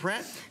able to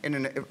print,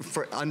 and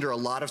under a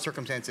lot of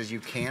circumstances, you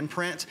can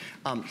print.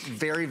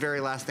 Very, very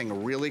last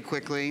thing, really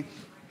quickly.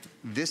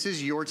 This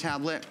is your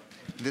tablet.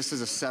 This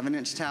is a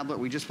 7-inch tablet.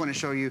 We just want to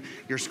show you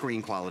your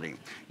screen quality.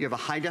 You have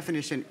a high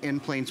definition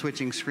in-plane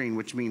switching screen,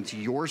 which means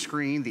your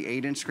screen, the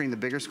 8-inch screen, the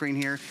bigger screen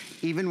here,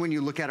 even when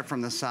you look at it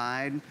from the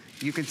side,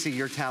 you can see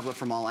your tablet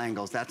from all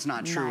angles. That's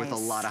not true with a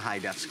lot of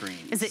high-def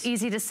screens. Is it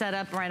easy to set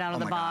up right out of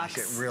the box?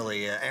 Gosh, it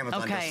really is.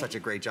 Amazon does such a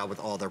great job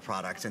with all their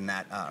products in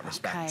that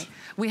respect. Okay.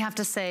 We have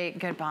to say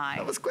goodbye.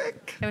 That was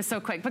quick. It was so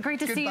quick, but great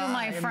to see you,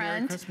 my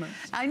friend. Merry Christmas.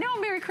 I know,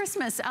 Merry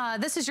Christmas.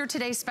 This is your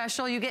today's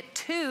special. You get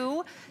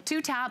two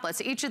tablets.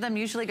 Each of them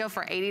usually go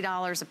for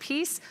 $80 a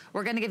piece.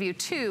 We're gonna give you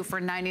 2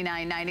 for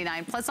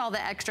 $99.99, plus all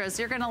the extras.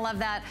 You're gonna love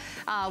that.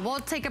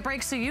 We'll take a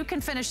break so you can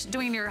finish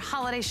doing your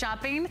holiday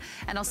shopping,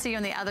 and I'll see you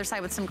on the other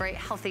side with some great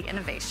healthy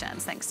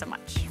innovations. Thanks so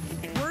much.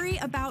 Worry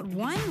about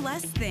one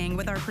less thing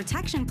with our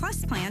Protection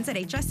Plus plans at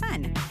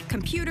HSN.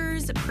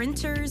 Computers,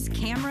 printers,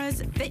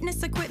 cameras,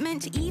 fitness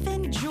equipment,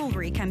 even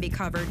jewelry can be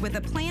covered with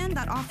a plan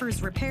that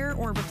offers repair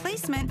or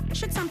replacement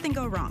should something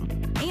go wrong.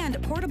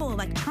 And portable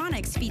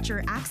electronics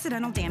feature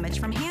accidental damage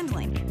from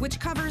handling, which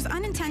covers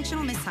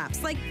unintentional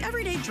mishaps like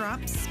everyday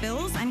drops,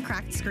 spills, and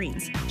cracked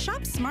screens.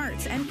 Shop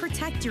smart and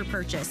protect your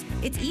purchase.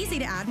 It's easy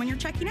to add when you're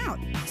checking out.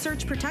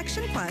 Search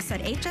Protection Plus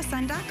at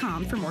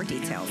hsn.com for more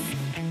details.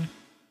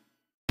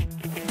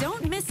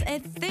 Don't miss a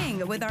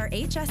thing with our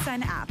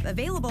HSN app,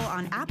 available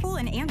on Apple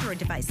and Android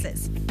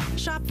devices.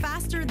 Shop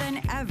faster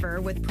than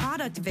ever with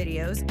product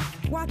videos.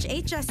 Watch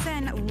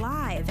HSN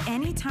live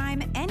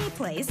anytime,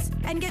 anyplace,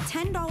 and get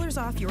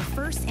 $10 off your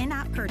first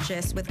in-app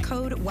purchase with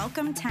code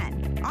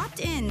WELCOME10. Opt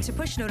in to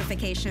push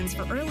notifications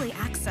for early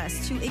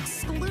access to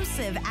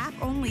exclusive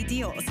app-only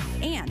deals.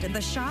 And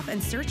the shop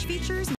and search features